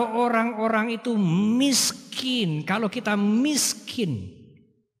 Kalau orang-orang itu miskin, kalau kita miskin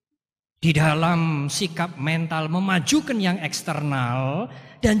di dalam sikap mental memajukan yang eksternal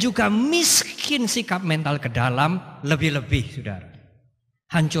dan juga miskin sikap mental ke dalam, lebih-lebih saudara,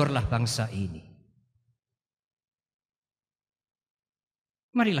 hancurlah bangsa ini.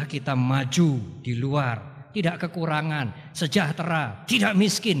 Marilah kita maju di luar, tidak kekurangan, sejahtera, tidak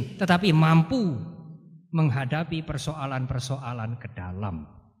miskin, tetapi mampu menghadapi persoalan-persoalan ke dalam.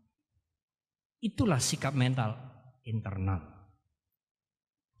 Itulah sikap mental internal.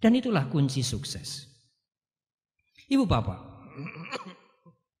 Dan itulah kunci sukses. Ibu bapak,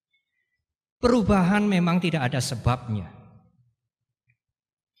 perubahan memang tidak ada sebabnya.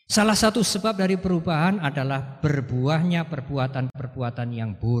 Salah satu sebab dari perubahan adalah berbuahnya perbuatan-perbuatan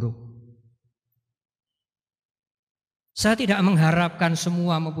yang buruk. Saya tidak mengharapkan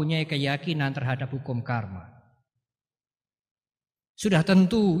semua mempunyai keyakinan terhadap hukum karma. Sudah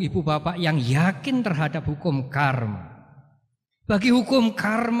tentu ibu bapak yang yakin terhadap hukum karma. Bagi hukum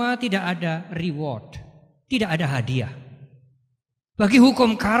karma tidak ada reward, tidak ada hadiah. Bagi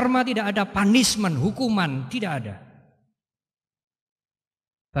hukum karma tidak ada punishment, hukuman, tidak ada.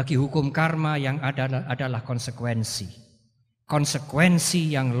 Bagi hukum karma yang ada adalah konsekuensi.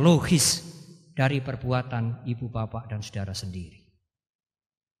 Konsekuensi yang logis dari perbuatan ibu bapak dan saudara sendiri.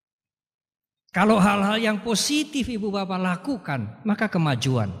 Kalau hal-hal yang positif ibu bapak lakukan, maka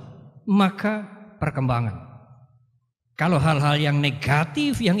kemajuan, maka perkembangan. Kalau hal-hal yang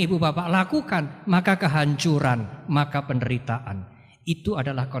negatif yang ibu bapak lakukan, maka kehancuran, maka penderitaan. Itu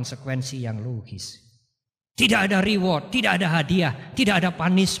adalah konsekuensi yang logis. Tidak ada reward, tidak ada hadiah, tidak ada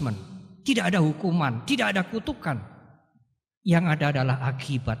punishment, tidak ada hukuman, tidak ada kutukan. Yang ada adalah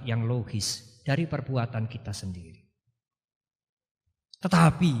akibat yang logis dari perbuatan kita sendiri.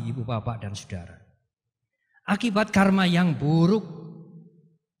 Tetapi ibu bapak dan saudara, akibat karma yang buruk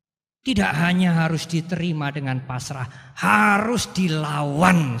tidak hanya harus diterima dengan pasrah, harus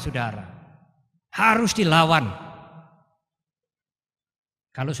dilawan, saudara. Harus dilawan.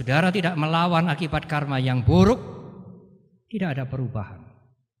 Kalau saudara tidak melawan akibat karma yang buruk, tidak ada perubahan.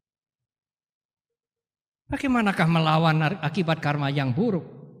 Bagaimanakah melawan akibat karma yang buruk?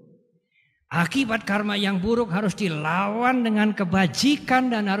 Akibat karma yang buruk harus dilawan dengan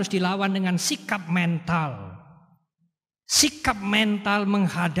kebajikan dan harus dilawan dengan sikap mental. Sikap mental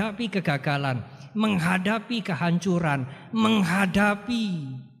menghadapi kegagalan, menghadapi kehancuran,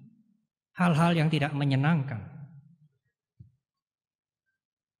 menghadapi hal-hal yang tidak menyenangkan.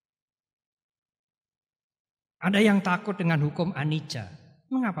 Ada yang takut dengan hukum anicca.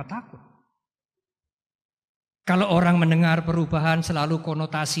 Mengapa takut? Kalau orang mendengar perubahan selalu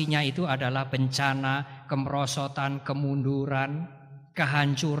konotasinya itu adalah bencana, kemerosotan, kemunduran,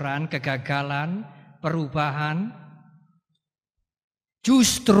 kehancuran, kegagalan, perubahan.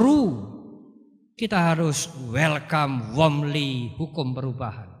 Justru kita harus welcome warmly hukum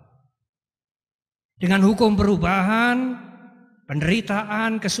perubahan. Dengan hukum perubahan,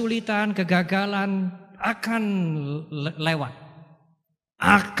 penderitaan, kesulitan, kegagalan akan lewat,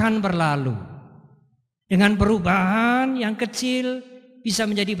 akan berlalu. Dengan perubahan yang kecil bisa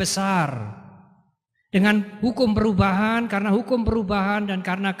menjadi besar. Dengan hukum perubahan, karena hukum perubahan dan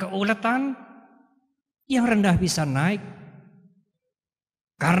karena keuletan, yang rendah bisa naik.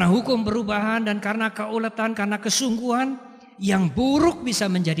 Karena hukum perubahan dan karena keuletan, karena kesungguhan, yang buruk bisa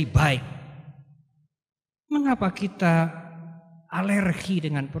menjadi baik. Mengapa kita alergi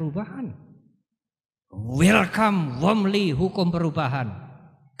dengan perubahan? Welcome warmly hukum perubahan.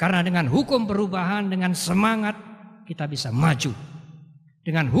 Karena dengan hukum perubahan, dengan semangat kita bisa maju.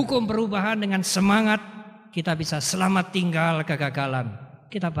 Dengan hukum perubahan, dengan semangat kita bisa selamat tinggal kegagalan.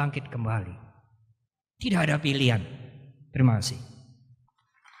 Kita bangkit kembali. Tidak ada pilihan. Terima kasih.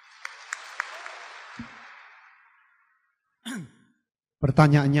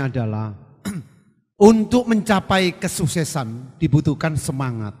 Pertanyaannya adalah, untuk mencapai kesuksesan dibutuhkan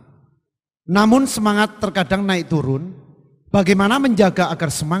semangat. Namun semangat terkadang naik turun. Bagaimana menjaga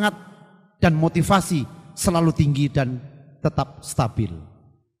agar semangat dan motivasi selalu tinggi dan tetap stabil?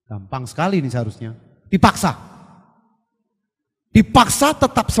 Gampang sekali ini seharusnya. Dipaksa. Dipaksa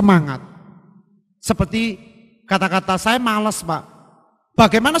tetap semangat. Seperti kata-kata saya malas Pak.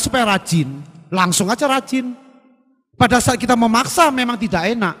 Bagaimana supaya rajin? Langsung aja rajin. Pada saat kita memaksa memang tidak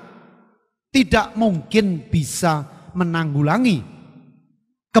enak. Tidak mungkin bisa menanggulangi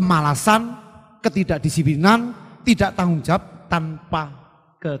kemalasan, ketidakdisiplinan, tidak tanggung jawab tanpa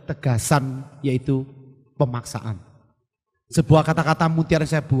ketegasan, yaitu pemaksaan. Sebuah kata-kata mutiara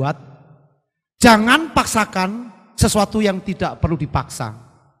saya buat, jangan paksakan sesuatu yang tidak perlu dipaksa.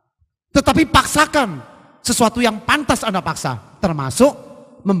 Tetapi paksakan sesuatu yang pantas Anda paksa, termasuk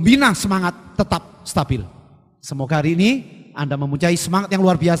membina semangat tetap stabil. Semoga hari ini Anda mempunyai semangat yang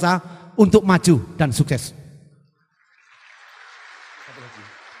luar biasa untuk maju dan sukses.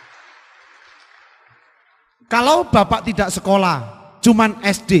 Kalau Bapak tidak sekolah, cuman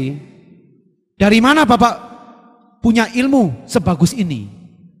SD, dari mana Bapak punya ilmu sebagus ini?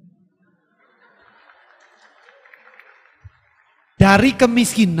 Dari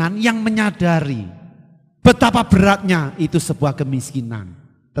kemiskinan yang menyadari betapa beratnya itu sebuah kemiskinan,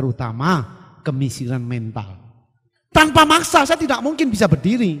 terutama kemiskinan mental. Tanpa maksa saya tidak mungkin bisa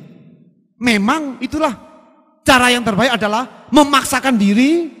berdiri. Memang itulah cara yang terbaik adalah memaksakan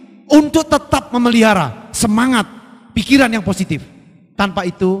diri untuk tetap memelihara semangat, pikiran yang positif. Tanpa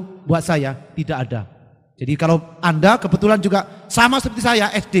itu buat saya tidak ada. Jadi kalau Anda kebetulan juga sama seperti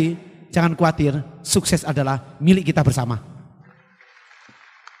saya SD, jangan khawatir, sukses adalah milik kita bersama.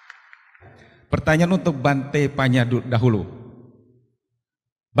 Pertanyaan untuk Bante Panya dahulu.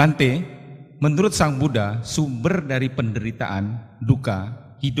 Bante, menurut Sang Buddha, sumber dari penderitaan,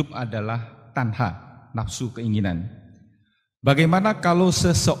 duka, hidup adalah tanha, nafsu keinginan. Bagaimana kalau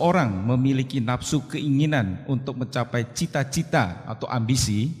seseorang memiliki nafsu keinginan untuk mencapai cita-cita atau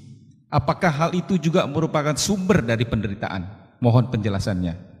ambisi, apakah hal itu juga merupakan sumber dari penderitaan? Mohon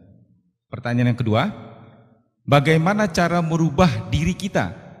penjelasannya. Pertanyaan yang kedua, bagaimana cara merubah diri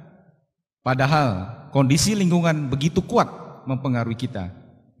kita? Padahal kondisi lingkungan begitu kuat mempengaruhi kita.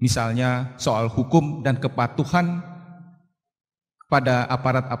 Misalnya soal hukum dan kepatuhan pada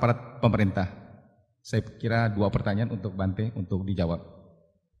aparat-aparat pemerintah. Saya kira 2 pertanyaan untuk Bante untuk dijawab.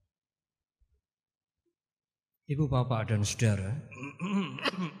 Ibu, Bapak, dan Saudara,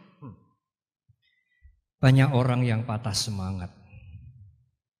 banyak orang yang patah semangat.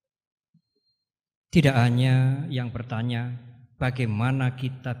 Tidak hanya yang bertanya, bagaimana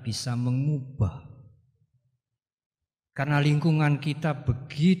kita bisa mengubah? Karena lingkungan kita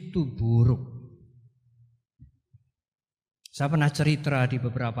begitu buruk. Saya pernah cerita di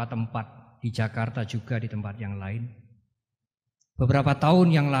beberapa tempat, di Jakarta juga di tempat yang lain. Beberapa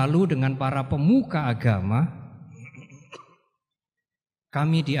tahun yang lalu dengan para pemuka agama,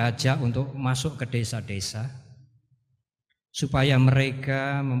 kami diajak untuk masuk ke desa-desa supaya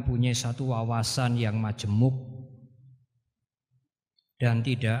mereka mempunyai satu wawasan yang majemuk dan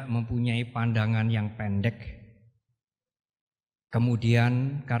tidak mempunyai pandangan yang pendek.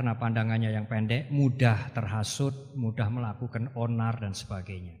 Kemudian karena pandangannya yang pendek, mudah terhasut, mudah melakukan onar dan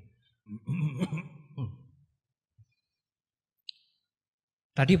sebagainya.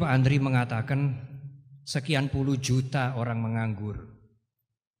 Tadi Pak Andri mengatakan sekian puluh juta orang menganggur.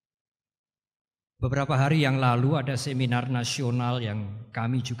 Beberapa hari yang lalu ada seminar nasional yang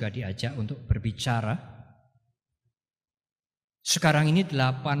kami juga diajak untuk berbicara. Sekarang ini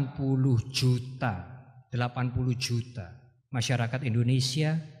 80 juta masyarakat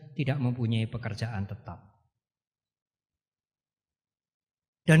Indonesia tidak mempunyai pekerjaan tetap.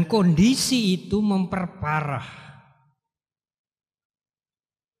 Dan kondisi itu memperparah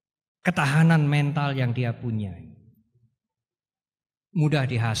ketahanan mental yang dia punya. Mudah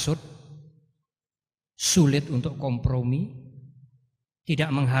dihasut, sulit untuk kompromi, tidak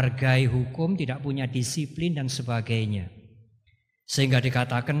menghargai hukum, tidak punya disiplin dan sebagainya. Sehingga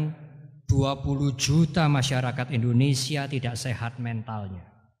dikatakan 20 juta masyarakat Indonesia tidak sehat mentalnya.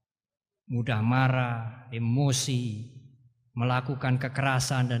 Mudah marah, emosi, melakukan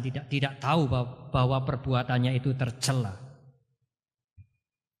kekerasan dan tidak tahu bahwa perbuatannya itu tercela.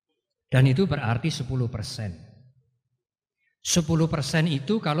 Dan itu berarti 10%. 10%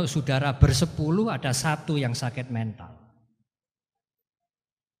 itu kalau saudara bersepuluh ada satu yang sakit mental.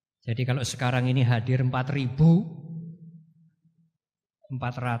 Jadi kalau sekarang ini hadir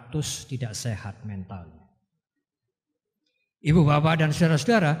 4.400 tidak sehat mentalnya. Ibu bapak dan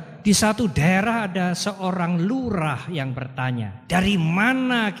saudara-saudara, di satu daerah ada seorang lurah yang bertanya, dari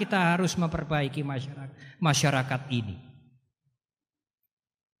mana kita harus memperbaiki masyarakat ini?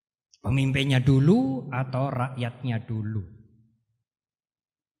 Pemimpinnya dulu atau rakyatnya dulu?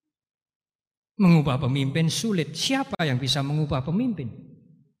 Mengubah pemimpin sulit. Siapa yang bisa mengubah pemimpin?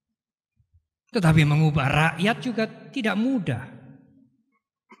 Tetapi mengubah rakyat juga tidak mudah.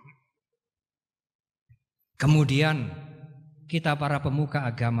 Kemudian kita para pemuka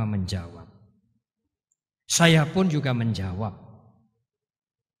agama menjawab. Saya pun juga menjawab.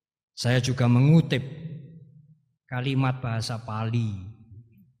 Saya juga mengutip kalimat bahasa Pali.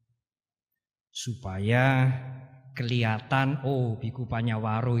 Supaya kelihatan, oh biku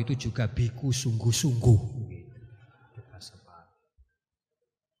Panyawaro itu juga biku sungguh-sungguh.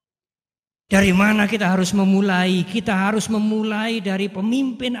 Dari mana kita harus memulai? Kita harus memulai dari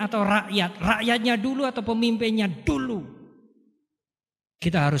pemimpin atau rakyat. Rakyatnya dulu atau pemimpinnya dulu.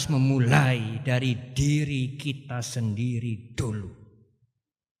 Kita harus memulai dari diri kita sendiri dulu.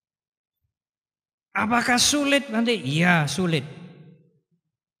 Apakah sulit nanti? Iya sulit.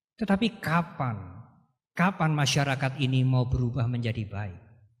 Tetapi kapan? Kapan masyarakat ini mau berubah menjadi baik?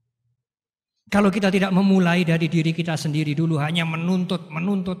 Kalau kita tidak memulai dari diri kita sendiri dulu, hanya menuntut.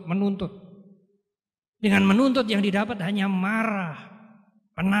 Dengan menuntut yang didapat hanya marah,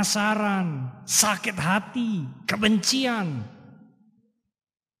 penasaran, sakit hati, kebencian.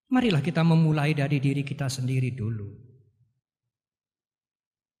 Marilah kita memulai dari diri kita sendiri dulu.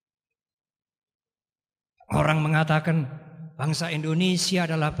 Orang mengatakan bangsa Indonesia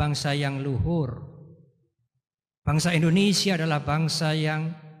adalah bangsa yang luhur. Bangsa Indonesia adalah bangsa yang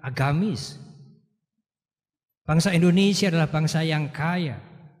agamis. Bangsa Indonesia adalah bangsa yang kaya.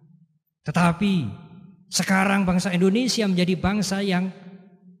 Tetapi sekarang bangsa Indonesia menjadi bangsa yang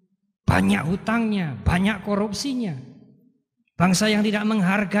banyak hutangnya, banyak korupsinya. Bangsa yang tidak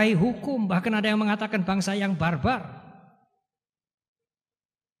menghargai hukum, bahkan ada yang mengatakan bangsa yang barbar.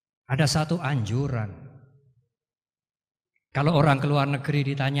 Ada satu anjuran. Kalau orang ke luar negeri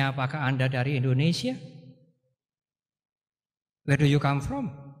ditanya apakah Anda dari Indonesia? Where do you come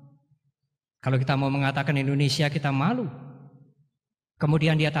from? Kalau kita mau mengatakan Indonesia kita malu.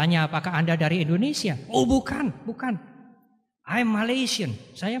 Kemudian dia tanya apakah Anda dari Indonesia? Oh bukan. I'm Malaysian,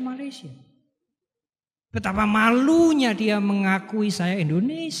 saya Malaysia. Betapa malunya dia mengakui saya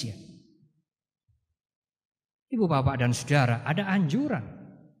Indonesia. Ibu bapak dan saudara, ada anjuran.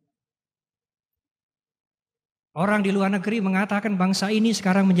 Orang di luar negeri mengatakan bangsa ini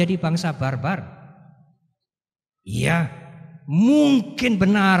sekarang menjadi bangsa barbar. Iya, mungkin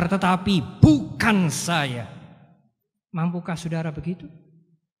benar tetapi bukan saya. Mampukah saudara begitu?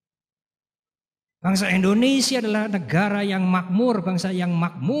 Bangsa Indonesia adalah negara yang makmur, bangsa yang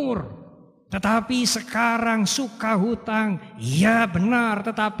makmur. Tetapi sekarang suka hutang, ya benar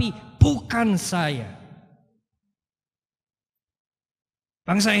tetapi bukan saya.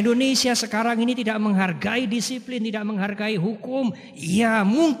 Bangsa Indonesia sekarang ini tidak menghargai disiplin, tidak menghargai hukum. Ya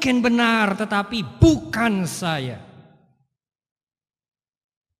mungkin benar tetapi bukan saya.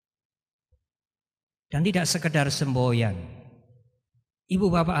 Dan tidak sekedar semboyan. Ibu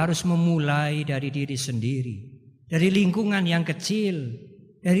bapak harus memulai dari diri sendiri. Dari lingkungan yang kecil.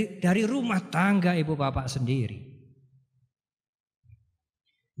 Dari rumah tangga ibu bapak sendiri.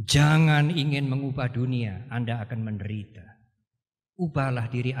 Jangan ingin mengubah dunia, Anda akan menderita. Ubahlah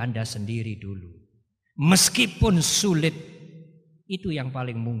diri Anda sendiri dulu. Meskipun sulit, itu yang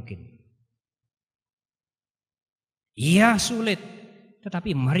paling mungkin. Iya sulit,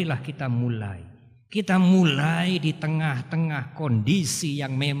 tetapi marilah kita mulai. Kita mulai di tengah-tengah kondisi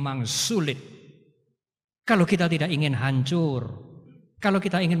yang memang sulit. Kalau kita tidak ingin hancur, kalau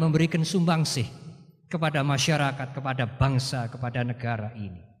kita ingin memberikan sumbangsih kepada masyarakat, kepada bangsa, kepada negara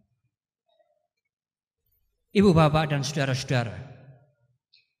ini. Ibu, bapak, dan saudara-saudara,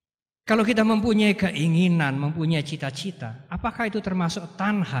 kalau kita mempunyai keinginan, mempunyai cita-cita, apakah itu termasuk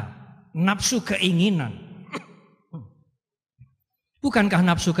tanha, nafsu keinginan? Bukankah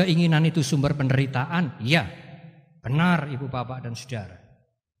nafsu keinginan itu sumber penderitaan? Ya, benar ibu, bapak, dan saudara.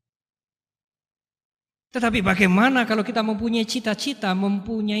 Tetapi bagaimana kalau kita mempunyai cita-cita,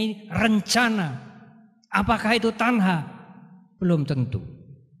 mempunyai rencana? Apakah itu tanha? Belum tentu.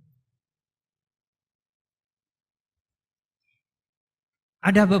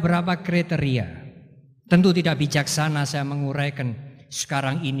 Ada beberapa kriteria. Tentu tidak bijaksana saya menguraikan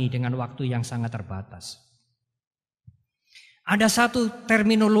sekarang ini dengan waktu yang sangat terbatas. Ada satu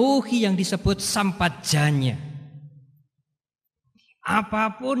terminologi yang disebut sampajanya.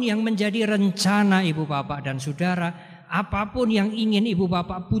 Apapun yang menjadi rencana ibu bapak dan saudara, apapun yang ingin ibu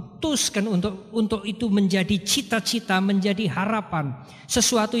bapak putuskan untuk itu menjadi cita-cita, menjadi harapan,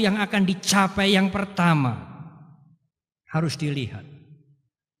 sesuatu yang akan dicapai yang pertama, harus dilihat.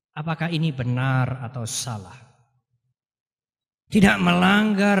 Apakah ini benar atau salah? Tidak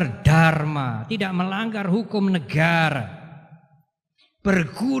melanggar dharma, tidak melanggar hukum negara.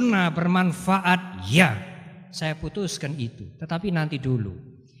 Berguna, bermanfaat, ya, saya putuskan itu. Tetapi nanti dulu.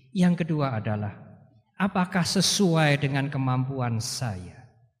 Yang kedua adalah, apakah sesuai dengan kemampuan saya?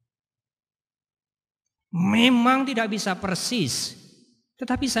 Memang tidak bisa persis,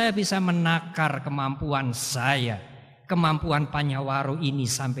 tetapi saya bisa menakar kemampuan saya. Kemampuan Panyawaru ini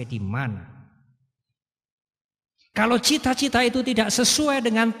sampai di mana? Kalau cita-cita itu tidak sesuai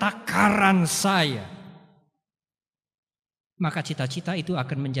dengan takaran saya, maka cita-cita itu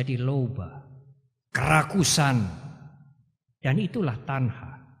akan menjadi loba, kerakusan, dan itulah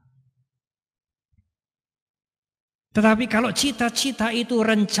tanha. Tetapi kalau cita-cita itu,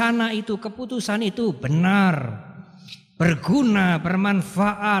 rencana itu, keputusan itu benar, berguna,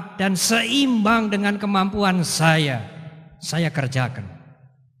 bermanfaat, dan seimbang dengan kemampuan saya kerjakan.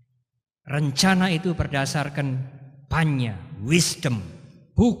 Rencana itu berdasarkan panya, wisdom,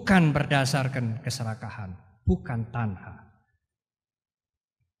 bukan berdasarkan keserakahan, bukan tanha.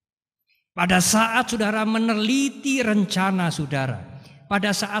 Pada saat saudara meneliti rencana saudara,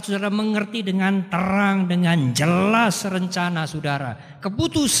 pada saat saudara mengerti dengan terang, dengan jelas rencana saudara,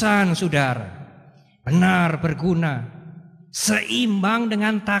 keputusan saudara, benar, berguna, seimbang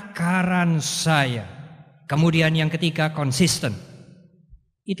dengan takaran saya. Kemudian yang ketiga, konsisten.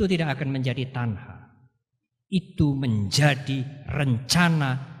 Itu tidak akan menjadi tanha. Itu menjadi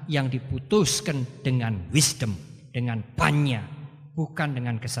rencana yang diputuskan dengan wisdom, dengan panya, bukan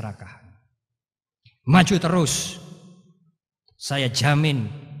dengan keserakahan. Maju terus. Saya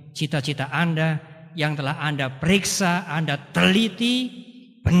jamin cita-cita Anda yang telah Anda periksa, Anda teliti,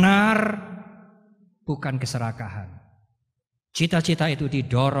 benar, bukan keserakahan. Cita-cita itu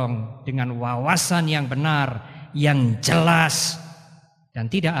didorong dengan wawasan yang benar, yang jelas,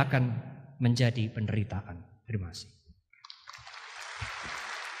 dan tidak akan menjadi penderitaan. Terima kasih.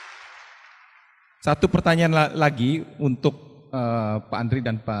 Satu pertanyaan lagi untuk Pak Andri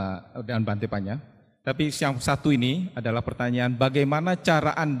dan Bante Panya. Tapi yang satu ini adalah pertanyaan, bagaimana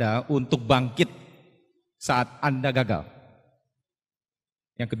cara Anda untuk bangkit saat Anda gagal?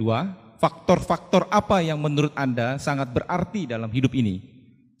 Yang kedua, faktor-faktor apa yang menurut Anda sangat berarti dalam hidup ini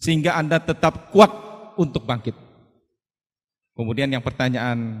sehingga Anda tetap kuat untuk bangkit? Kemudian yang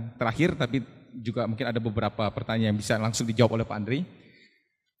pertanyaan terakhir, tapi juga mungkin ada beberapa pertanyaan yang bisa langsung dijawab oleh Pak Andri.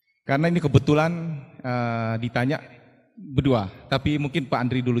 Karena ini kebetulan ditanya berdua, tapi mungkin Pak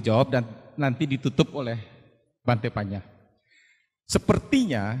Andri dulu jawab dan nanti ditutup oleh Bante Panya.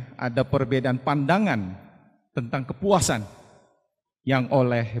 Sepertinya ada perbedaan pandangan tentang kepuasan. Yang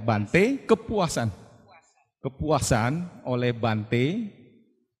oleh Bante, kepuasan oleh Bante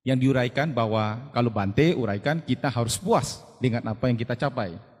yang diuraikan bahwa kalau Bante uraikan kita harus puas dengan apa yang kita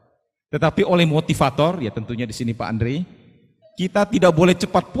capai. Tetapi oleh motivator, ya tentunya di sini Pak Andri, kita tidak boleh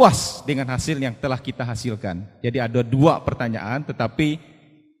cepat puas dengan hasil yang telah kita hasilkan. Jadi ada dua pertanyaan tetapi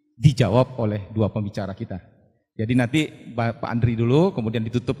dijawab oleh dua pembicara kita. Jadi nanti Pak Andri dulu, kemudian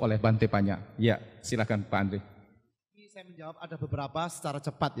ditutup oleh Bante Panya. Ya, silakan Pak Andri. Saya menjawab ada beberapa secara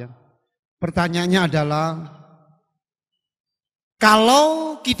cepat ya. Pertanyaannya adalah,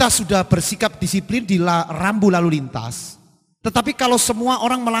 kalau kita sudah bersikap disiplin di rambu lalu lintas, tetapi kalau semua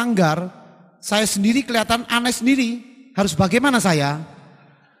orang melanggar, saya sendiri kelihatan aneh sendiri, harus bagaimana saya?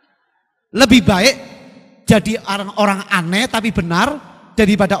 Lebih baik jadi orang-orang aneh tapi benar,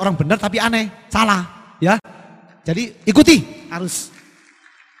 daripada orang benar tapi aneh, salah, ya. Jadi ikuti harus.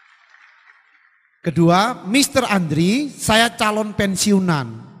 Kedua, Mr. Andri, saya calon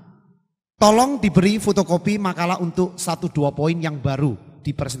pensiunan. Tolong diberi fotokopi makalah untuk 1-2 poin yang baru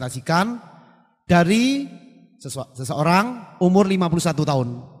dipresentasikan dari seseorang umur 51 tahun.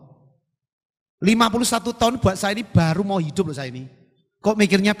 51 tahun buat saya ini baru mau hidup loh saya ini. Kok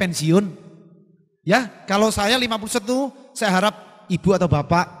mikirnya pensiun? Ya, kalau saya 51, saya harap ibu atau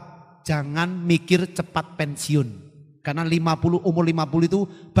bapak jangan mikir cepat pensiun. Karena umur 50 itu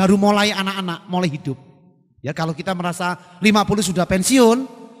baru mulai anak-anak, mulai hidup. Ya, kalau kita merasa 50 sudah pensiun,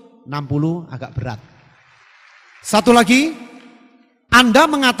 60 agak berat. Satu lagi, Anda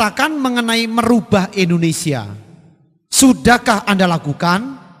mengatakan mengenai merubah Indonesia. Sudahkah Anda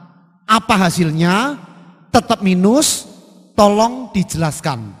lakukan? Apa hasilnya? Tetap minus, tolong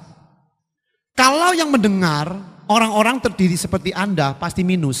dijelaskan. Kalau yang mendengar, orang-orang terdiri seperti Anda pasti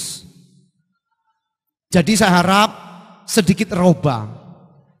minus. Jadi saya harap sedikit rubah.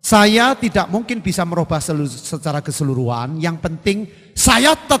 Saya tidak mungkin bisa merubah secara keseluruhan. Yang penting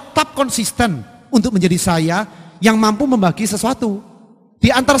saya tetap konsisten untuk menjadi saya yang mampu membagi sesuatu. Di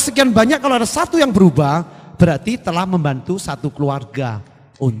antara sekian banyak kalau ada satu yang berubah, berarti telah membantu satu keluarga.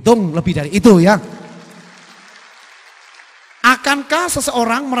 Untung lebih dari itu ya. Akankah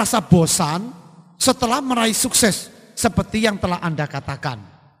seseorang merasa bosan setelah meraih sukses seperti yang telah Anda katakan?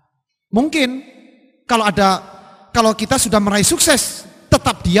 Mungkin kalau kita sudah meraih sukses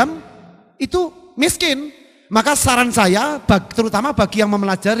tetap diam, itu miskin. Maka saran saya, terutama bagi yang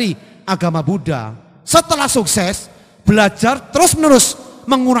mempelajari agama Buddha, setelah sukses, belajar terus-menerus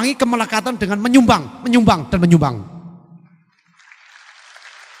mengurangi kemelekatan dengan menyumbang.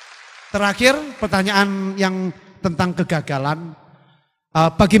 Terakhir, pertanyaan yang tentang kegagalan.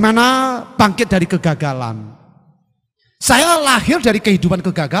 Bagaimana bangkit dari kegagalan? Saya lahir dari kehidupan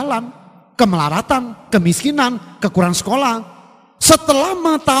kegagalan, kemelaratan, kemiskinan, kekurangan sekolah. Setelah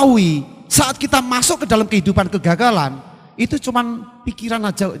mengetahui saat kita masuk ke dalam kehidupan kegagalan, itu cuman pikiran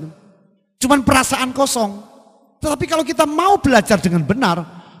aja, cuman perasaan kosong. Tetapi kalau kita mau belajar dengan benar,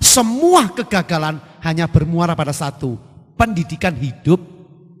 semua kegagalan hanya bermuara pada satu, pendidikan hidup.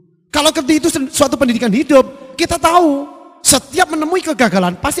 Kalau itu suatu pendidikan hidup, kita tahu setiap menemui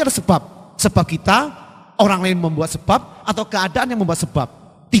kegagalan pasti ada sebab. Sebab kita, orang lain membuat sebab, atau keadaan yang membuat sebab.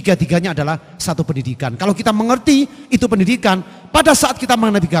 Tiga-tiganya adalah satu pendidikan. Kalau kita mengerti itu pendidikan, pada saat kita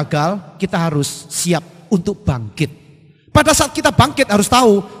menghadapi gagal, kita harus siap untuk bangkit. Pada saat kita bangkit harus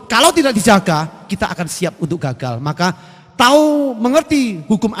tahu, kalau tidak dijaga, kita akan siap untuk gagal. Maka mengerti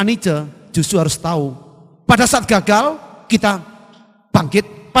hukum anicca, justru harus tahu. Pada saat gagal, kita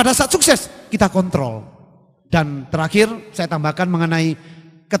bangkit. Pada saat sukses, kita kontrol. Dan terakhir, saya tambahkan mengenai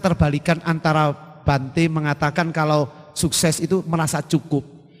keterbalikan antara Bante mengatakan kalau sukses itu merasa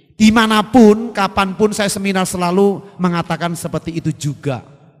cukup. Dimanapun, kapanpun saya seminar selalu mengatakan seperti itu juga.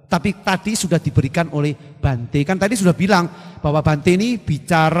 Tapi tadi sudah diberikan oleh Bante. Kan tadi sudah bilang bahwa Bante ini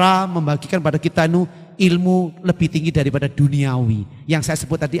bicara membagikan pada kita ilmu lebih tinggi daripada duniawi. Yang saya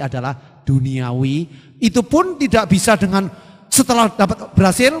sebut tadi adalah duniawi. Itu pun tidak bisa dengan setelah dapat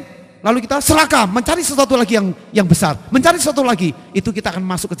berhasil, lalu kita serakah mencari sesuatu lagi yang besar. Mencari sesuatu lagi, itu kita akan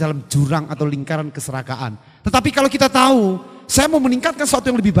masuk ke dalam jurang atau lingkaran keserakaan. Tetapi kalau kita tahu, saya mau meningkatkan sesuatu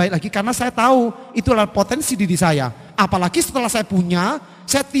yang lebih baik lagi karena saya tahu itu adalah potensi diri saya. Apalagi setelah saya punya,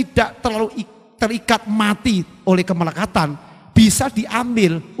 saya tidak terlalu terikat mati oleh kemelekatan. Bisa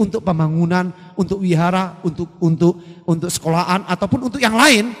diambil untuk pembangunan, untuk wihara, untuk sekolahan ataupun untuk yang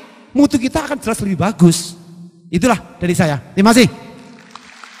lain. Mutu kita akan jelas lebih bagus. Itulah dari saya. Terima kasih.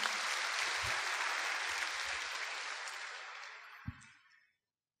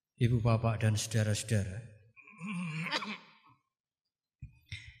 Ibu, bapak, dan saudara-saudara.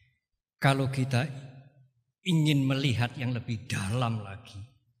 Kalau kita ingin melihat yang lebih dalam lagi,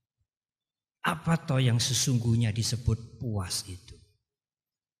 apa toh yang sesungguhnya disebut puas itu?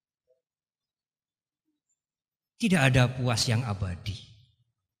 Tidak ada puas yang abadi.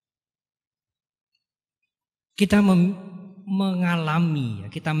 Kita mengalami,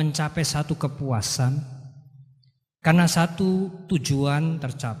 kita mencapai satu kepuasan karena satu tujuan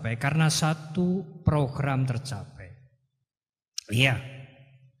tercapai, karena satu program tercapai. Iya.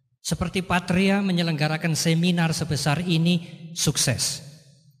 Seperti Patria menyelenggarakan seminar sebesar ini sukses.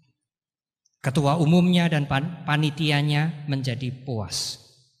 Ketua umumnya dan panitianya menjadi puas.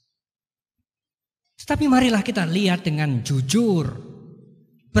 Tetapi marilah kita lihat dengan jujur,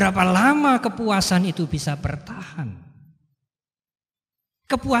 berapa lama kepuasan itu bisa bertahan.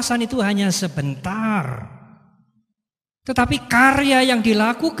 Kepuasan itu hanya sebentar. Tetapi karya yang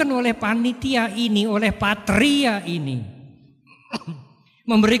dilakukan oleh panitia ini, oleh Patria ini,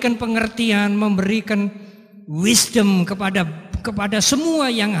 memberikan pengertian, memberikan wisdom kepada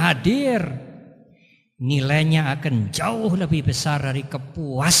semua yang hadir, nilainya akan jauh lebih besar dari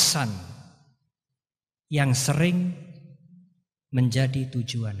kepuasan yang sering menjadi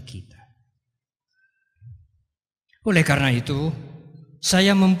tujuan kita. Oleh karena itu,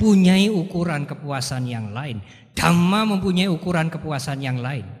 saya mempunyai ukuran kepuasan yang lain. Dhamma mempunyai ukuran kepuasan yang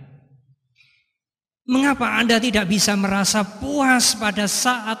lain. Mengapa Anda tidak bisa merasa puas pada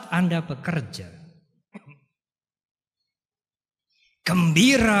saat Anda bekerja?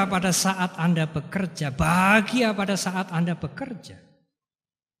 Gembira pada saat Anda bekerja, bahagia pada saat Anda bekerja.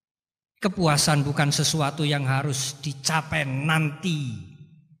 Kepuasan bukan sesuatu yang harus dicapai nanti.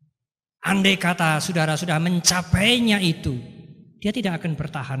 Andai kata saudara sudah mencapainya itu, dia tidak akan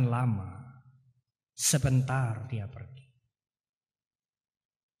bertahan lama. Sebentar dia pergi.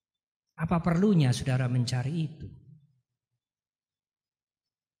 Apa perlunya saudara mencari itu?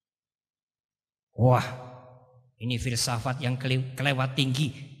 Wah, ini filsafat yang kelewat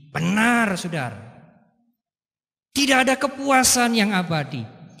tinggi. Benar saudara. Tidak ada kepuasan yang abadi.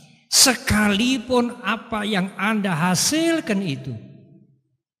 Sekalipun apa yang Anda hasilkan itu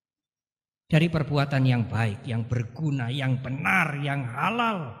dari perbuatan yang baik, yang berguna, yang benar, yang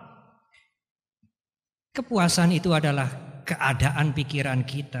halal. Kepuasan itu adalah keadaan pikiran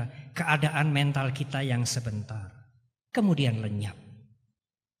kita, keadaan mental kita yang sebentar, kemudian lenyap.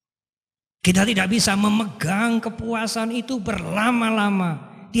 Kita tidak bisa memegang kepuasan itu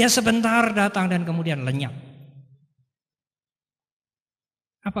berlama-lama. Dia sebentar datang dan kemudian lenyap.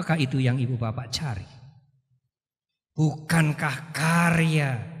 Apakah itu yang ibu bapak cari? Bukankah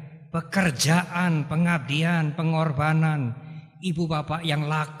karya, pekerjaan, pengabdian, pengorbanan ibu bapak yang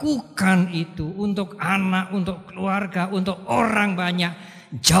lakukan itu untuk anak, untuk keluarga, untuk orang banyak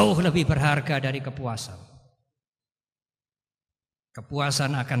jauh lebih berharga dari kepuasan?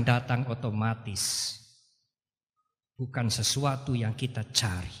 Kepuasan akan datang otomatis, bukan sesuatu yang kita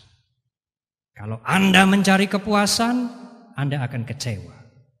cari. Kalau Anda mencari kepuasan, Anda akan kecewa.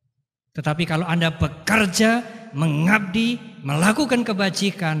 Tetapi kalau Anda bekerja, mengabdi, melakukan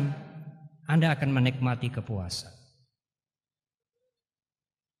kebajikan, Anda akan menikmati kepuasan.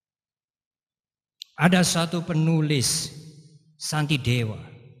 Ada satu penulis, Santidewa.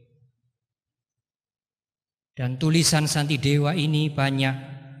 Dan tulisan Santidewa ini banyak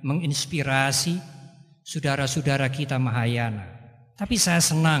menginspirasi saudara-saudara kita Mahayana. Tapi saya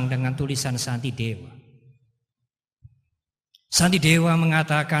senang dengan tulisan Santidewa. Santidewa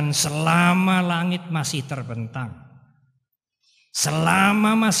mengatakan selama langit masih terbentang,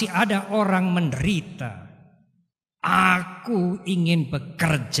 selama masih ada orang menderita, aku ingin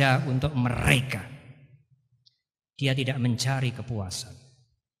bekerja untuk mereka. Dia tidak mencari kepuasan.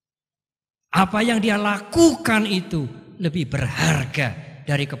 Apa yang dia lakukan itu lebih berharga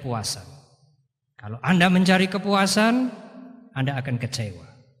dari kepuasan. Kalau Anda mencari kepuasan, Anda akan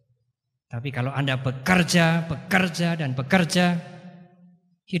kecewa. Tapi kalau Anda bekerja, dan bekerja,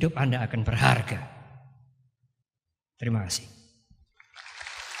 hidup Anda akan berharga. Terima kasih.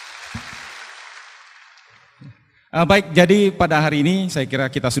 Baik, jadi pada hari ini saya kira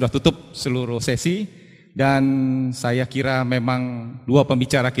kita sudah tutup seluruh sesi. Dan saya kira memang dua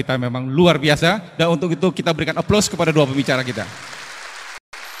pembicara kita memang luar biasa. Dan untuk itu kita berikan aplaus kepada dua pembicara kita.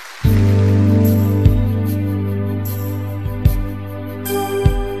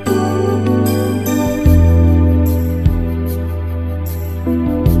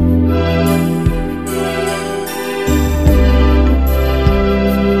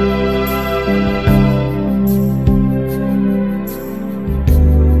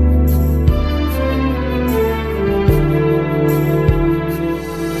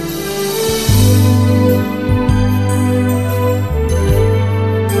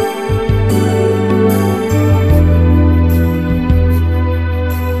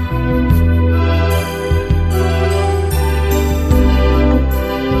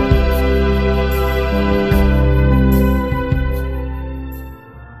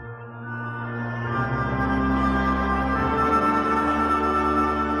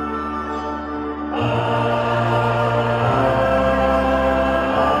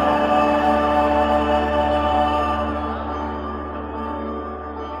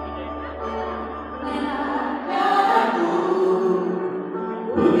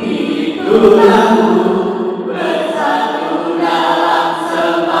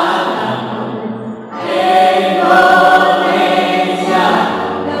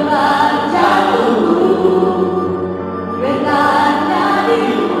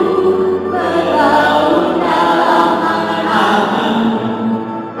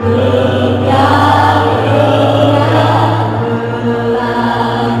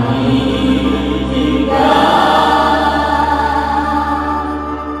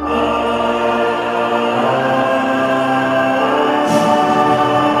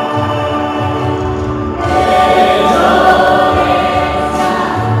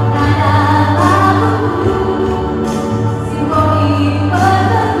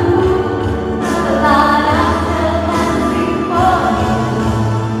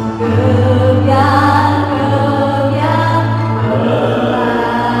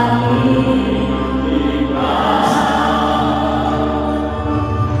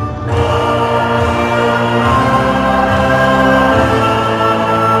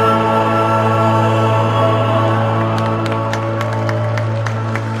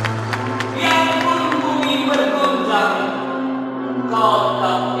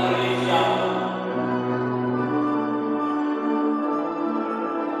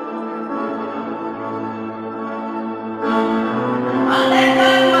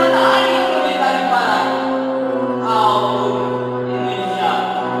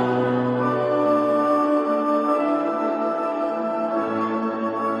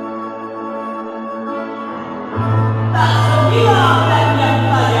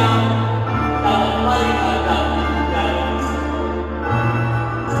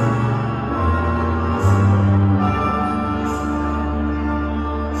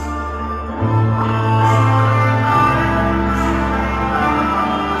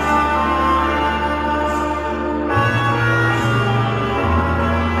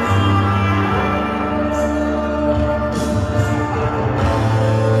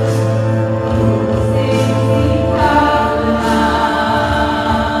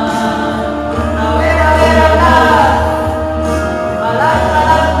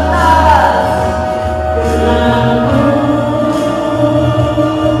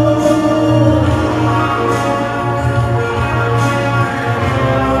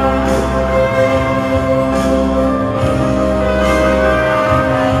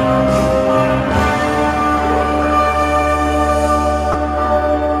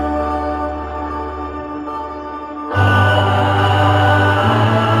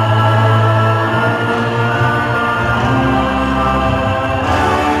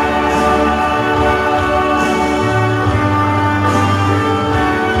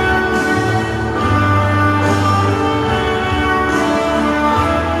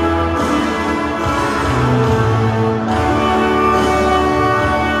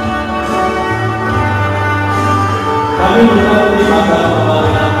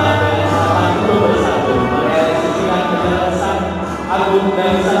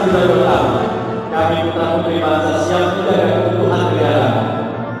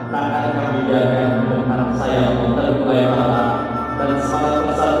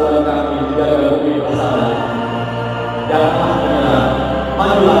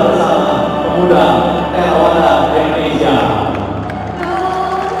 Majulah bersama pemuda